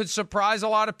they could surprise a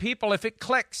lot of people if it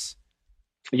clicks.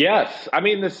 Yes.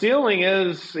 The ceiling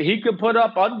is he could put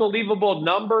up unbelievable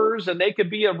numbers and they could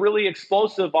be a really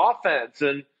explosive offense.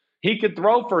 And he could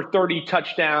throw for 30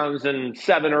 touchdowns and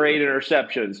 7 or 8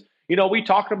 interceptions. We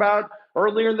talked about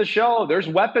earlier in the show, there's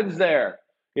weapons there.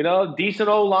 Decent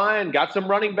O-line, got some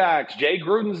running backs. Jay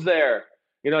Gruden's there.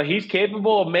 He's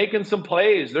capable of making some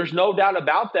plays. There's no doubt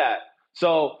about that.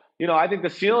 So, I think the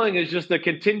ceiling is just a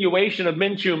continuation of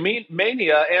Minshew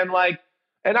mania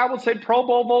and I would say Pro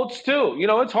Bowl votes too.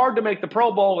 It's hard to make the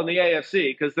Pro Bowl in the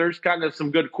AFC because there's kind of some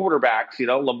good quarterbacks,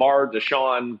 Lamar,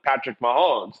 Deshaun, Patrick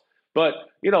Mahomes. But,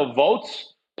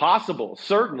 votes possible,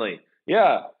 certainly.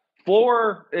 Yeah.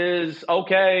 Floor is,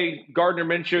 okay, Gardner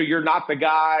Minshew, you're not the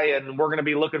guy, and we're going to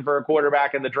be looking for a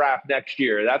quarterback in the draft next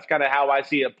year. That's kind of how I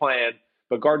see it planned.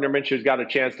 But Gardner Minshew's got a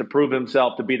chance to prove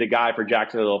himself to be the guy for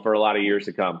Jacksonville for a lot of years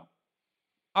to come.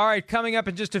 All right, coming up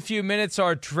in just a few minutes,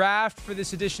 our draft for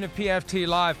this edition of PFT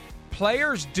Live.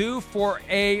 Players due for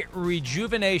a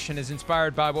rejuvenation is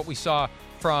inspired by what we saw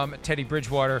from Teddy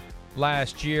Bridgewater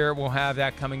last year. We'll have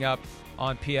that coming up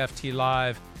on PFT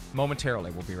Live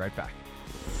momentarily. We'll be right back.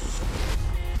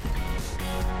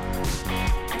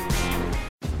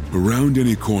 Around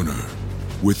any corner,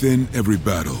 within every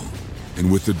battle, and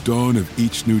with the dawn of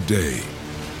each new day,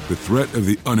 the threat of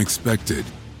the unexpected,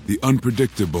 the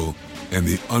unpredictable, and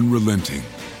the unrelenting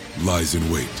lies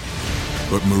in wait.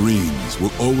 But Marines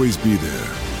will always be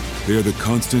there. They are the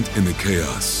constant in the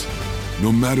chaos.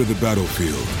 No matter the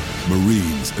battlefield,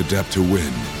 Marines adapt to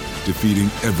win, defeating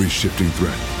every shifting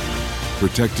threat,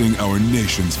 protecting our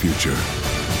nation's future.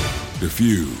 The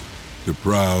few, the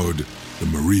proud, the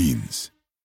Marines.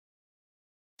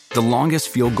 The longest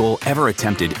field goal ever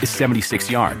attempted is 76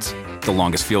 yards. The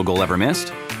longest field goal ever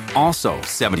missed? Also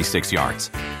 76 yards.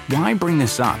 Why bring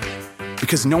this up?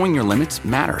 Because knowing your limits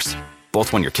matters,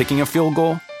 both when you're kicking a field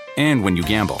goal and when you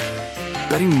gamble.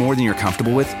 Betting more than you're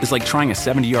comfortable with is like trying a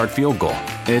 70-yard field goal.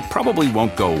 It probably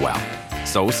won't go well.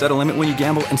 So set a limit when you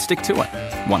gamble and stick to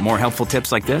it. Want more helpful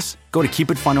tips like this? Go to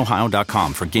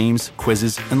keepitfunohio.com for games,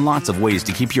 quizzes, and lots of ways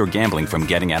to keep your gambling from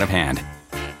getting out of hand.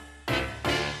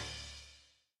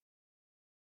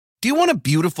 Do you want a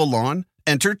beautiful lawn?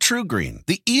 Enter TruGreen,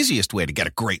 the easiest way to get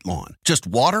a great lawn. Just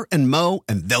water and mow,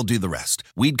 and they'll do the rest.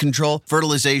 Weed control,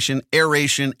 fertilization,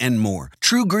 aeration, and more.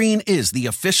 TruGreen is the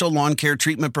official lawn care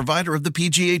treatment provider of the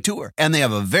PGA Tour, and they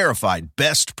have a verified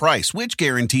best price, which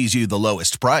guarantees you the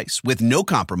lowest price with no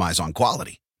compromise on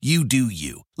quality. You do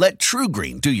you. Let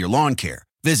TruGreen do your lawn care.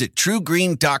 Visit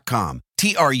TruGreen.com,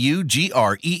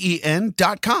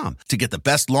 TruGreen.com, to get the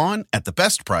best lawn at the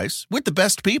best price with the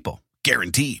best people.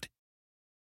 Guaranteed.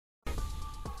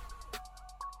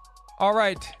 All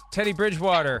right, Teddy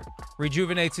Bridgewater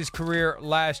rejuvenates his career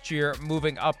last year,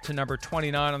 moving up to number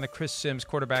 29 on the Chris Sims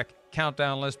quarterback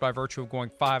countdown list by virtue of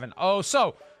going 5-0.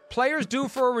 So, players due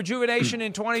for a rejuvenation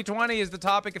in 2020 is the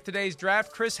topic of today's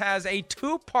draft. Chris has a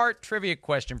two-part trivia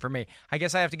question for me. I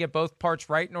guess I have to get both parts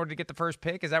right in order to get the first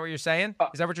pick. Is that what you're saying?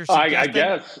 Is that what you're suggesting? I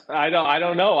guess. I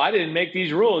don't know. I didn't make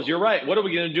these rules. You're right. What are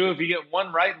we going to do if you get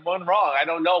one right and one wrong? I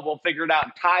don't know. We'll figure it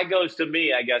out. Tie goes to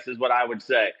me, I guess, is what I would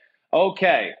say.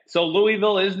 Okay, so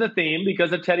Louisville is the theme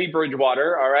because of Teddy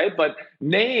Bridgewater, all right? But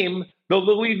name the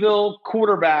Louisville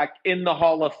quarterback in the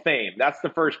Hall of Fame. That's the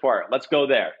first part. Let's go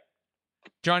there.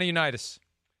 Johnny Unitas.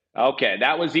 Okay,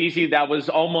 that was easy. That was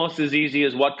almost as easy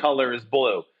as what color is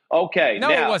blue. Okay, no,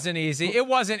 now, it wasn't easy. It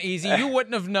wasn't easy. You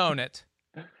wouldn't have known it.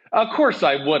 Of course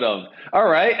I would have. All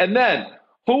right, and then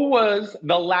who was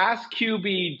the last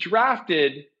QB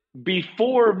drafted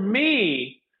before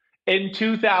me in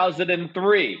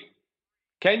 2003?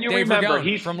 Can you Dave remember? Ragone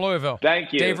He's from Louisville.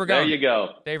 Thank you. Dave Ragone. There you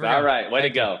go. Dave Ragone. All right, way to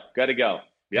go. Got to go.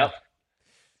 Yep.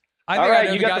 I think All right, I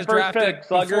know you the got guys the first drafted pick,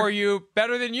 Slugger. before you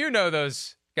better than you know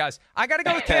those guys. I got to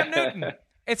go with Cam Newton.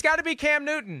 It's got to be Cam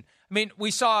Newton. I mean,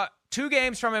 we saw 2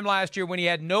 games from him last year when he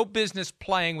had no business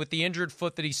playing with the injured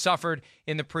foot that he suffered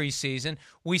in the preseason.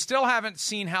 We still haven't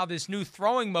seen how this new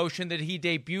throwing motion that he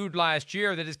debuted last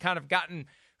year that has kind of gotten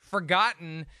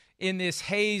forgotten in this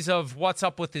haze of what's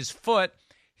up with his foot.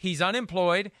 He's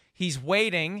unemployed. He's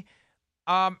waiting.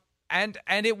 And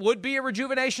it would be a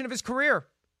rejuvenation of his career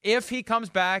if he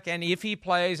comes back and if he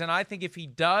plays. And I think if he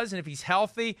does and if he's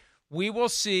healthy, we will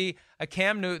see a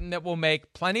Cam Newton that will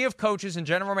make plenty of coaches and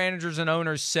general managers and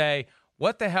owners say,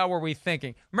 what the hell were we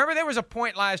thinking? Remember, there was a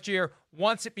point last year,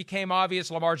 once it became obvious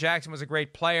Lamar Jackson was a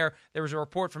great player, there was a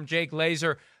report from Jake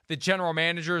Glazer. The general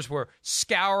managers were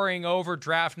scouring over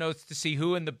draft notes to see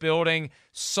who in the building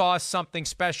saw something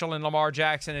special in Lamar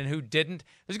Jackson and who didn't.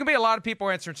 There's going to be a lot of people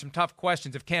answering some tough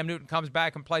questions if Cam Newton comes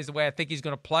back and plays the way I think he's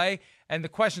going to play. And the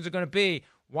questions are going to be,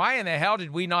 why in the hell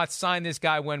did we not sign this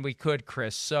guy when we could,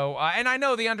 Chris? So, and I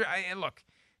know look,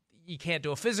 you can't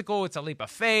do a physical. It's a leap of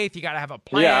faith. You got to have a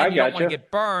plan. Yeah, you don't want to get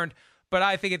burned. But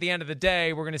I think at the end of the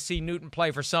day, we're going to see Newton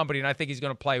play for somebody, and I think he's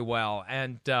going to play well.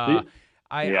 And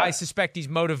I suspect he's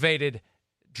motivated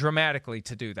dramatically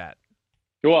to do that.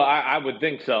 Well, I would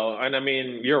think so. And, I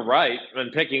mean, you're right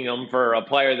in picking him for a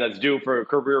player that's due for a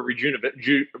career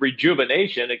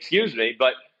rejuvenation,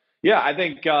 But, yeah, I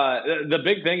think the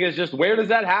big thing is just where does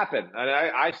that happen? And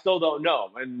I still don't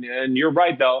know. And you're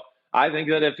right, though. I think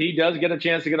that if he does get a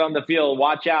chance to get on the field,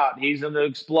 watch out. He's going to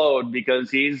explode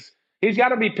because he's got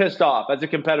to be pissed off as a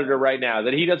competitor right now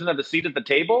that he doesn't have a seat at the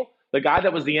table. The guy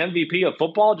that was the MVP of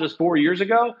football just 4 years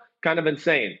ago, kind of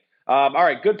insane. All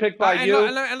right, good pick by you.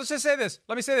 And let's just say this.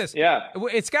 Let me say this. Yeah.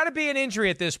 It's got to be an injury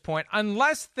at this point,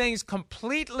 unless things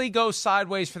completely go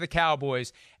sideways for the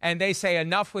Cowboys and they say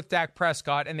enough with Dak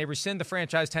Prescott and they rescind the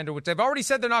franchise tender, which they've already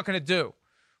said they're not going to do,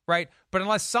 right? But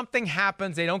unless something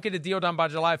happens, they don't get a deal done by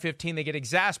July 15, they get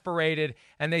exasperated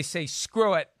and they say,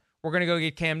 screw it, we're going to go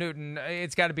get Cam Newton.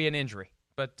 It's got to be an injury.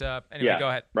 But anyway, go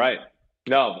ahead. Right.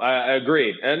 No, I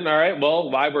agree. And all right, well,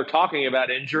 while we're talking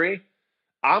about injury,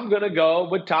 I'm going to go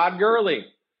with Todd Gurley.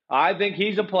 I think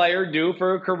he's a player due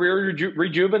for a career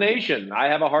rejuvenation. I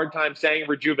have a hard time saying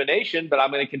rejuvenation, but I'm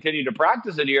going to continue to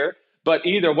practice it here. But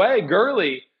either way,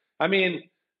 Gurley, I mean,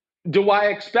 do I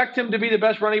expect him to be the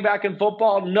best running back in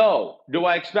football? No. Do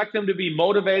I expect him to be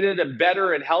motivated and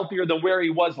better and healthier than where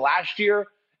he was last year?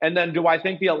 And then do I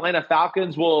think the Atlanta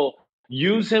Falcons will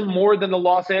use him more than the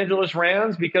Los Angeles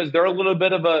Rams because they're a little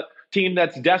bit of a team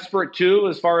that's desperate too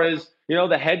as far as, you know,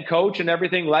 the head coach and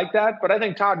everything like that? But I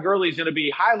think Todd Gurley is going to be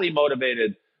highly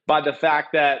motivated by the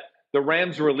fact that the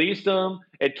Rams released him.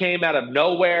 It came out of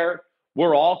nowhere.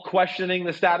 We're all questioning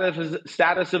the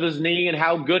status of his knee and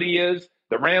how good he is.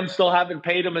 The Rams still haven't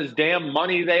paid him his damn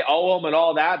money they owe him and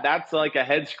all that. That's like a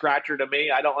head scratcher to me.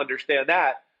 I don't understand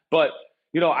that. But,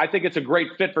 you know, I think it's a great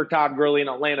fit for Todd Gurley in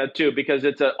Atlanta too, because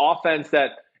it's an offense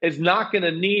that is not going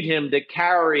to need him to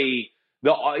carry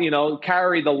the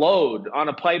load on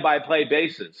a play-by-play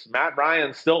basis. Matt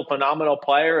Ryan's still a phenomenal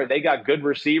player, and they got good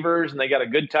receivers, and they got a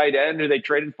good tight end who they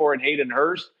traded for in Hayden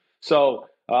Hurst. So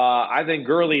I think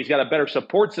Gurley's got a better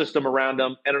support system around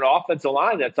him and an offensive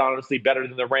line that's honestly better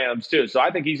than the Rams too. So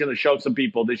I think he's going to show some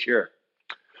people this year.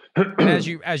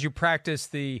 And as you practice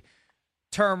the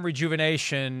term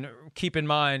rejuvenation, keep in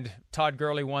mind Todd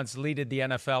Gurley once leaded the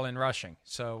NFL in rushing.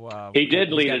 So he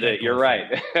did lead it. You're right.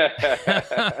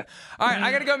 All right,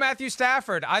 I got to go Matthew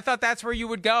Stafford. I thought that's where you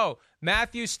would go.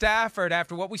 Matthew Stafford,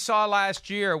 after what we saw last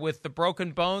year with the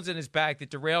broken bones in his back that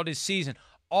derailed his season,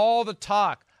 all the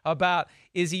talk about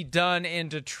is he done in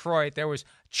Detroit? There was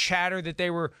chatter that they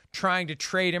were trying to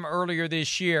trade him earlier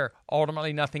this year.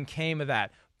 Ultimately, nothing came of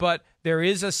that. But there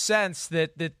is a sense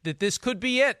that this could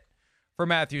be it for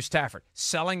Matthew Stafford.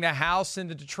 Selling the house in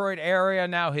the Detroit area.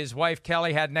 Now his wife,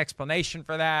 Kelly, had an explanation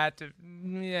for that.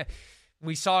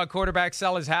 We saw a quarterback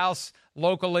sell his house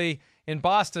locally in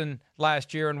Boston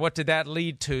last year, and what did that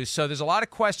lead to? So there's a lot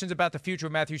of questions about the future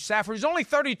of Matthew Stafford. He's only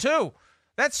 32.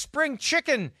 That's spring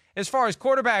chicken as far as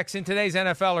quarterbacks in today's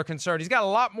NFL are concerned. He's got a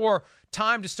lot more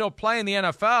time to still play in the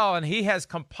NFL, and he has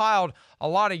compiled a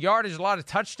lot of yardage, a lot of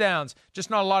touchdowns, just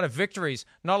not a lot of victories,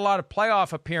 not a lot of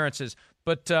playoff appearances.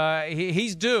 But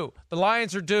he's due. The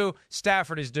Lions are due.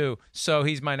 Stafford is due. So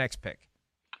he's my next pick.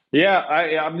 Yeah,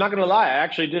 I'm not going to lie. I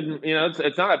actually didn't,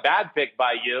 it's not a bad pick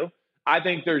by you. I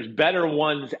think there's better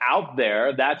ones out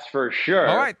there. That's for sure.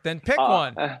 All right, then pick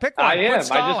one. Pick one. I am. Quit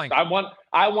stalling.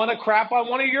 I want to crap on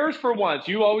one of yours for once.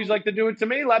 You always like to do it to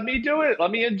me. Let me do it.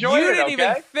 Let me enjoy it. You didn't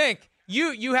even think.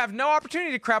 You have no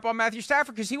opportunity to crap on Matthew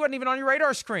Stafford because he wasn't even on your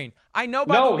radar screen. I know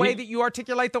by the way that you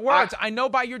articulate the words. I know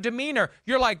by your demeanor.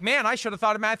 You're like, man, I should have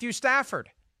thought of Matthew Stafford.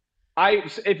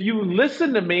 If you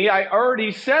listen to me, I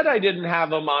already said I didn't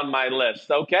have him on my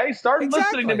list. Okay, start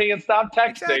listening to me and stop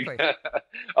texting. Exactly.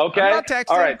 Okay, I'm not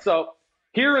texting. All right. So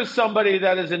here is somebody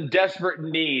that is in desperate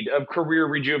need of career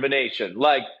rejuvenation.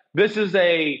 Like this is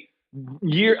a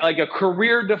year, like a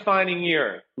career-defining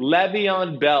year.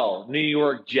 Le'Veon Bell, New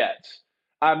York Jets.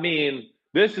 I mean,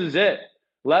 this is it.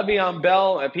 Le'Veon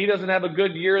Bell, if he doesn't have a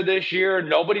good year this year,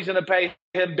 nobody's going to pay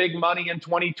him big money in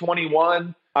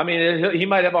 2021. I mean, he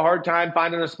might have a hard time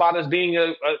finding a spot as being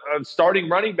a starting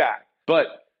running back.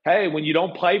 But, hey, when you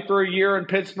don't play for a year in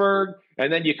Pittsburgh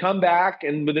and then you come back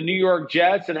and with the New York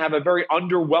Jets and have a very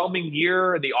underwhelming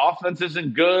year and the offense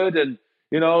isn't good and,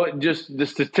 just the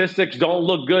statistics don't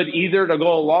look good either to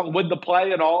go along with the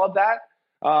play and all of that,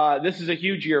 this is a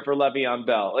huge year for Le'Veon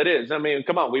Bell. It is. I mean,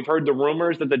 come on. We've heard the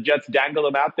rumors that the Jets dangled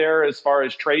him out there as far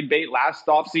as trade bait last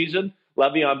offseason.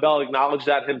 Le'Veon Bell acknowledged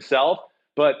that himself.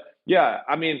 But, yeah,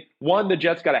 I mean, one, the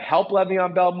Jets got to help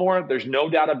Le'Veon Bell more. There's no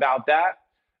doubt about that.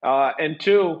 And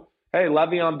two, hey,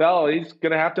 Le'Veon Bell, he's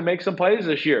going to have to make some plays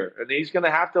this year. And he's going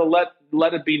to have to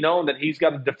let it be known that he's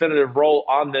got a definitive role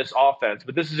on this offense.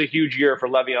 But this is a huge year for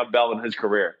Le'Veon Bell in his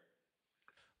career.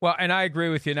 Well, and I agree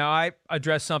with you. Now, I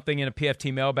addressed something in a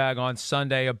PFT mailbag on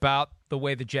Sunday about the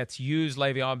way the Jets use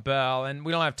Le'Veon Bell, and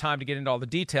we don't have time to get into all the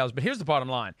details, but here's the bottom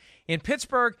line. In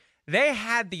Pittsburgh, they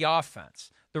had the offense.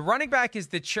 The running back is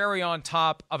the cherry on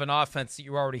top of an offense that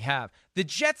you already have. The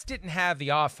Jets didn't have the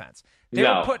offense. They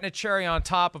were putting a cherry on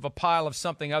top of a pile of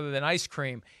something other than ice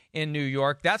cream in New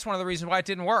York. That's one of the reasons why it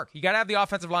didn't work. You got to have the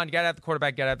offensive line. You got to have the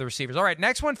quarterback. You got to have the receivers. All right,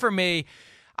 next one for me.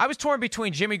 I was torn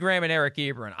between Jimmy Graham and Eric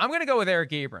Ebron. I'm going to go with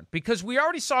Eric Ebron because we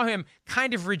already saw him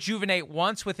kind of rejuvenate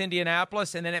once with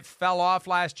Indianapolis, and then it fell off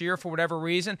last year for whatever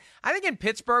reason. I think in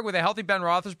Pittsburgh with a healthy Ben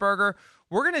Roethlisberger,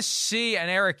 we're going to see an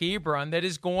Eric Ebron that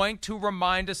is going to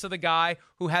remind us of the guy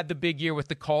who had the big year with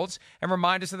the Colts and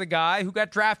remind us of the guy who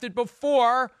got drafted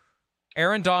before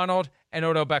Aaron Donald and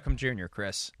Odell Beckham Jr.,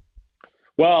 Chris.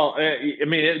 Well, I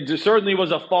mean, it certainly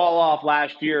was a fall off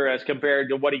last year as compared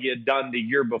to what he had done the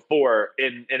year before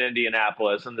in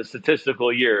Indianapolis in the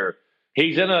statistical year.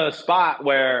 He's in a spot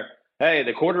where, hey,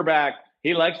 the quarterback,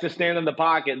 he likes to stand in the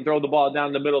pocket and throw the ball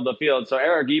down the middle of the field. So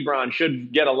Eric Ebron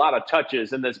should get a lot of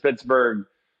touches in this Pittsburgh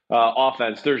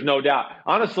offense. There's no doubt.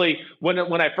 Honestly, when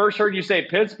I first heard you say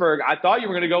Pittsburgh, I thought you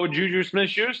were going to go with Juju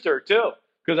Smith-Schuster too,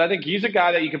 because I think he's a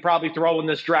guy that you could probably throw in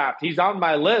this draft. He's on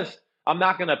my list. I'm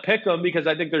not going to pick them because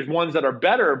I think there's ones that are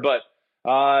better, but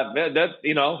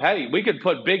hey, we could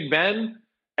put Big Ben,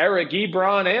 Eric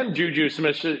Ebron, and Juju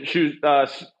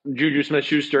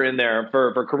Smith-Schuster in there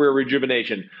for career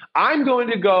rejuvenation. I'm going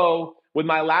to go with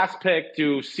my last pick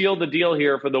to seal the deal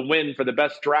here for the win for the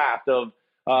best draft of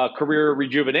career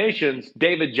rejuvenations,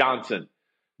 David Johnson.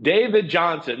 David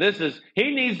Johnson,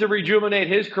 he needs to rejuvenate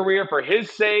his career for his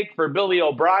sake, for Billy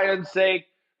O'Brien's sake,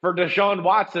 for Deshaun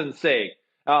Watson's sake.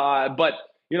 But,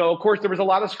 of course, there was a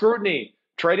lot of scrutiny.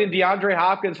 Trading DeAndre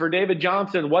Hopkins for David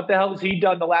Johnson, what the hell has he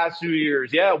done the last few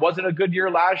years? Yeah, it wasn't a good year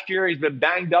last year. He's been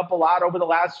banged up a lot over the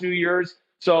last few years.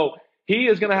 So he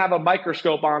is going to have a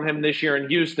microscope on him this year in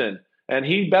Houston. And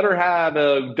he better have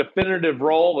a definitive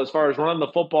role as far as running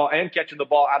the football and catching the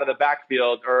ball out of the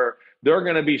backfield, or they're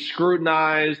going to be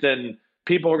scrutinized and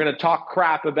people are going to talk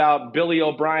crap about Billy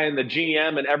O'Brien, the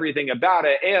GM, and everything about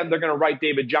it, and they're going to write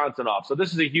David Johnson off. So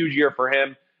this is a huge year for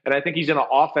him, and I think he's in an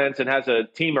offense and has a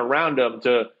team around him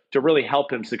to really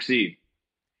help him succeed.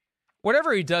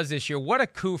 Whatever he does this year, what a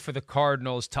coup for the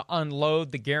Cardinals to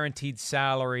unload the guaranteed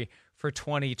salary for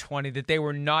 2020 that they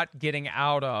were not getting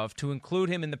out of, to include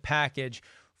him in the package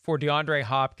for DeAndre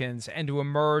Hopkins and to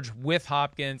emerge with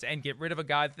Hopkins and get rid of a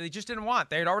guy that they just didn't want.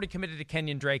 They had already committed to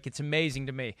Kenyon Drake. It's amazing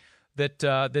to me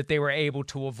that they were able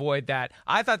to avoid that.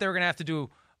 I thought they were going to have to do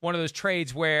one of those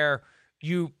trades where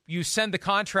you send the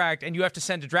contract and you have to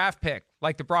send a draft pick,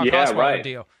 like the Brock Osweiler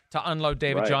deal, to unload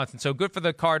David Johnson. So good for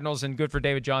the Cardinals and good for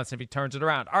David Johnson if he turns it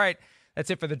around. All right,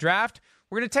 that's it for the draft.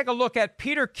 We're going to take a look at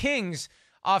Peter King's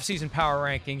offseason power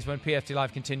rankings when PFT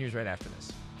Live continues right after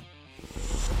this.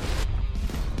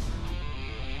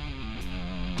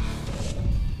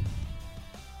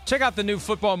 Check out the new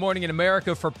Football Morning in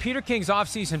America for Peter King's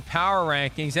offseason power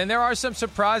rankings. And there are some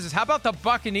surprises. How about the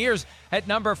Buccaneers at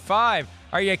number 5?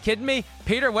 Are you kidding me?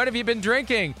 Peter, what have you been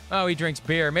drinking? Oh, he drinks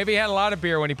beer. Maybe he had a lot of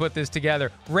beer when he put this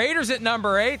together. Raiders at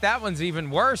number 8. That one's even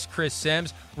worse, Chris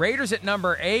Sims. Raiders at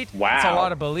number 8. Wow. That's a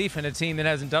lot of belief in a team that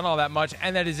hasn't done all that much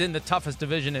and that is in the toughest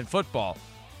division in football.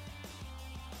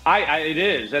 It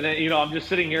is. And, I'm just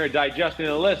sitting here digesting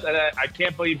the list, and I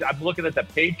can't believe I'm looking at the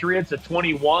Patriots at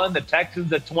 21, the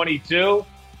Texans at 22.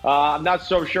 I'm not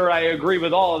so sure I agree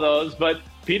with all of those, but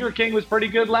Peter King was pretty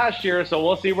good last year, so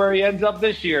we'll see where he ends up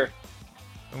this year.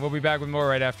 And we'll be back with more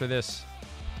right after this.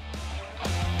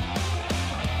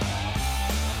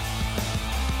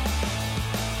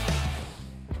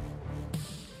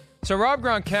 So Rob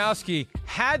Gronkowski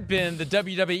had been the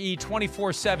WWE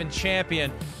 24/7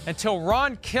 champion until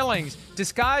Ron Killings,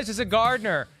 disguised as a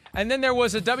gardener, and then there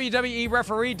was a WWE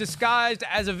referee disguised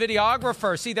as a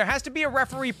videographer. See, there has to be a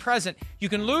referee present. You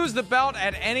can lose the belt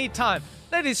at any time.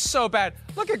 That is so bad.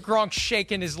 Look at Gronk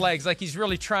shaking his legs like he's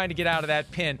really trying to get out of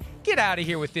that pin. Get out of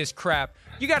here with this crap.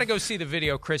 You got to go see the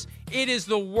video, Chris. It is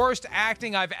the worst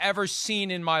acting I've ever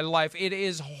seen in my life. It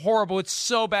is horrible. It's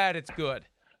so bad, it's good.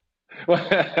 Well,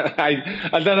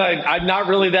 I'm not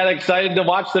really that excited to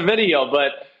watch the video,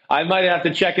 but I might have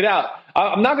to check it out.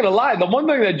 I'm not going to lie. The one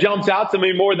thing that jumps out to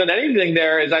me more than anything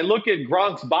there is I look at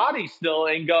Gronk's body still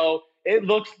and go, it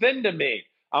looks thin to me.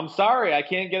 I'm sorry, I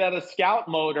can't get out of scout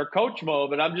mode or coach mode,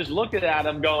 but I'm just looking at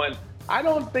him going, I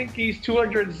don't think he's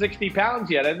 260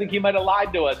 pounds yet. I think he might have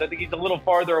lied to us. I think he's a little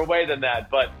farther away than that.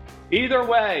 But either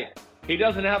way, he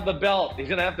doesn't have the belt. He's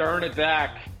going to have to earn it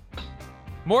back.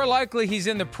 More likely he's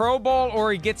in the Pro Bowl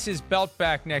or he gets his belt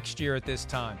back next year at this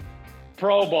time.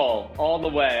 Pro Bowl all the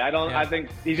way. I think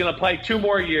he's going to play 2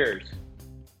 more years.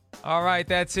 All right,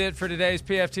 that's it for today's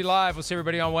PFT Live. We'll see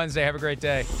everybody on Wednesday. Have a great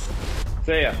day.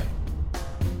 See ya.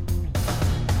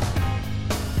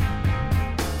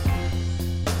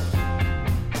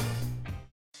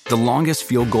 The longest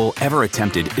field goal ever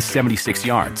attempted is 76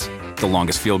 yards. The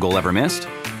longest field goal ever missed?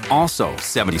 Also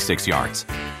 76 yards.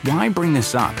 Why bring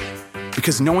this up?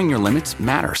 Because knowing your limits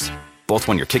matters, both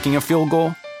when you're kicking a field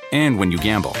goal and when you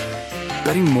gamble.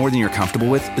 Betting more than you're comfortable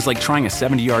with is like trying a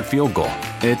 70-yard field goal.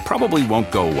 It probably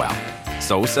won't go well.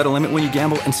 So set a limit when you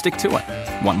gamble and stick to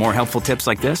it. Want more helpful tips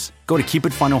like this? Go to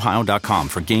keepitfunohio.com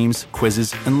for games,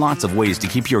 quizzes, and lots of ways to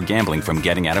keep your gambling from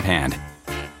getting out of hand.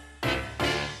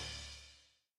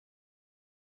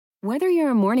 Whether you're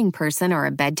a morning person or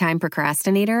a bedtime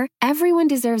procrastinator, everyone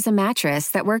deserves a mattress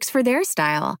that works for their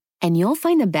style. And you'll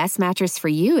find the best mattress for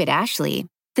you at Ashley.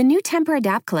 The new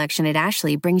Tempur-Adapt collection at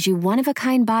Ashley brings you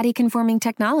one-of-a-kind body-conforming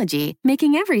technology,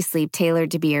 making every sleep tailored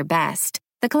to be your best.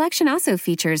 The collection also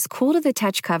features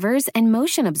cool-to-the-touch covers and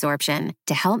motion absorption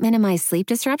to help minimize sleep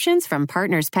disruptions from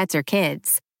partners, pets, or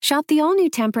kids. Shop the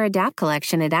all-new Tempur-Adapt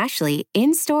collection at Ashley,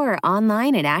 in-store or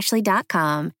online at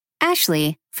ashley.com.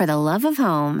 Ashley, for the love of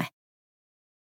home.